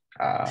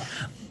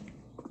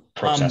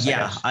process.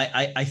 Yeah,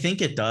 I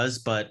think it does,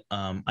 but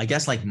I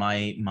guess like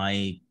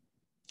my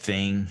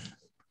thing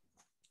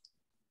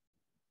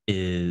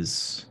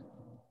is,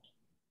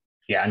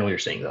 yeah, I know what you're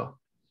saying though.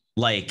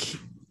 Like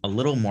a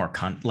little more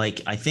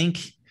I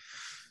think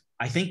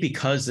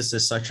because this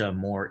is such a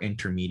more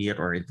intermediate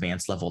or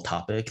advanced level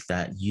topic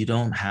that you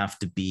don't have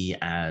to be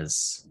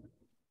as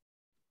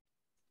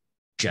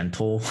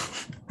gentle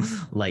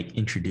like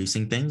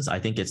introducing things. I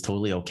think it's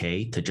totally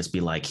okay to just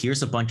be like,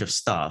 here's a bunch of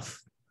stuff.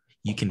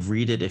 You can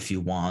read it if you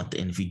want.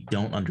 And if you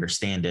don't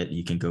understand it,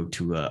 you can go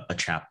to a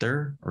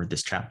chapter or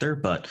this chapter.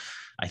 But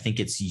I think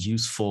it's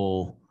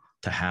useful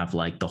to have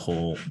like the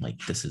whole, like,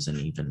 this isn't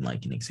even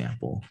like an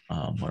example.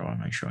 What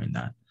am I showing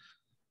that?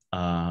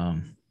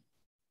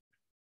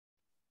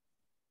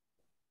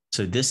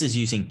 So this is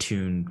using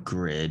tune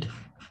grid,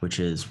 which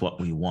is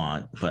what we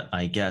want. But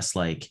I guess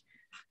like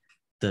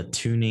the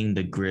tuning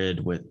the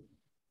grid with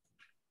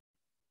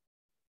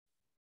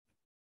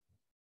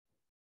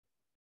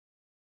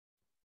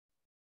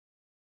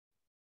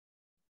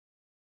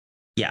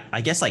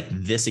I guess like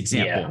this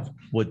example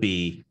would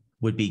be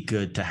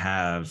good to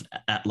have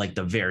at like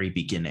the very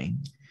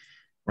beginning,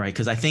 right?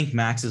 Because I think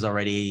Max is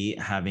already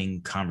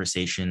having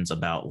conversations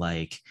about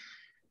like,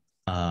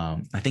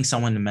 I think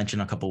someone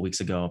mentioned a couple of weeks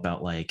ago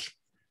about like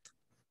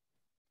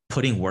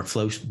putting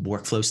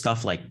workflow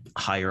stuff like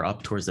higher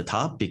up towards the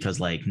top, because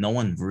like no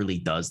one really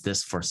does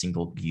this for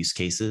single use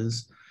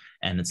cases.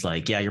 And it's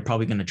like, yeah, you're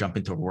probably going to jump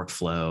into a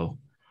workflow.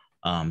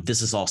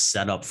 This is all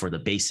set up for the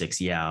basics.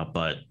 Yeah.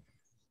 But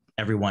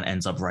everyone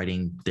ends up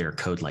writing their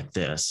code like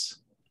this.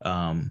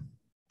 And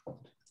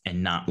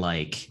not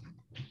like,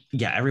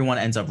 everyone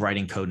ends up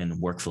writing code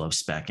in workflow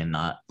spec and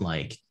not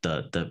like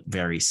the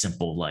very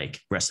simple like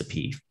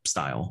recipe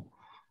style.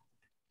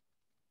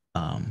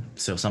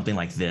 So something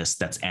like this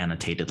that's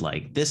annotated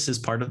like this is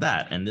part of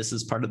that, and this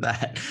is part of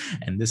that,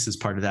 and this is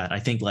part of that. I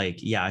think like,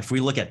 if we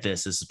look at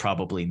this is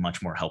probably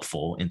much more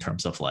helpful in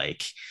terms of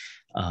like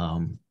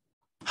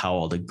how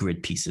all the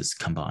grid pieces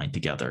combine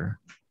together.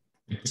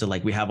 So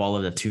like we have all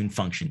of the tune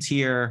functions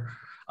here.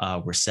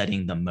 We're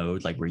setting the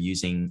mode, like we're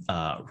using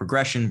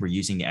regression, we're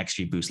using the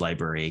XGBoost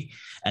library.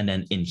 And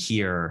then in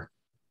here,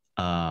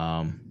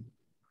 hold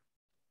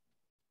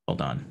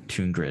on,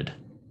 tune grid.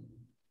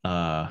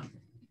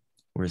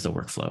 Where's the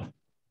workflow?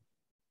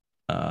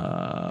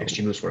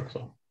 XGBoost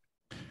workflow.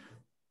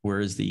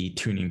 Where's the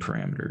tuning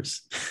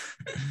parameters?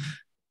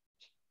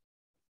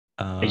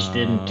 They just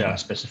didn't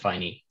specify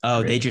any.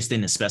 Oh, they just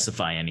didn't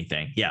specify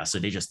anything. Yeah, so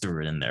they just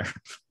threw it in there,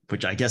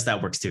 which I guess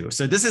that works too.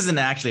 So this isn't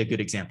actually a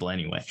good example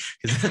anyway.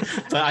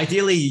 But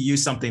ideally, you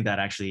use something that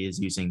actually is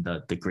using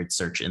the grid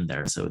search in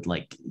there, so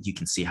like you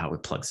can see how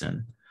it plugs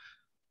in,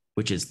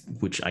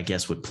 which I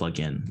guess would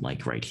plug in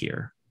like right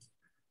here.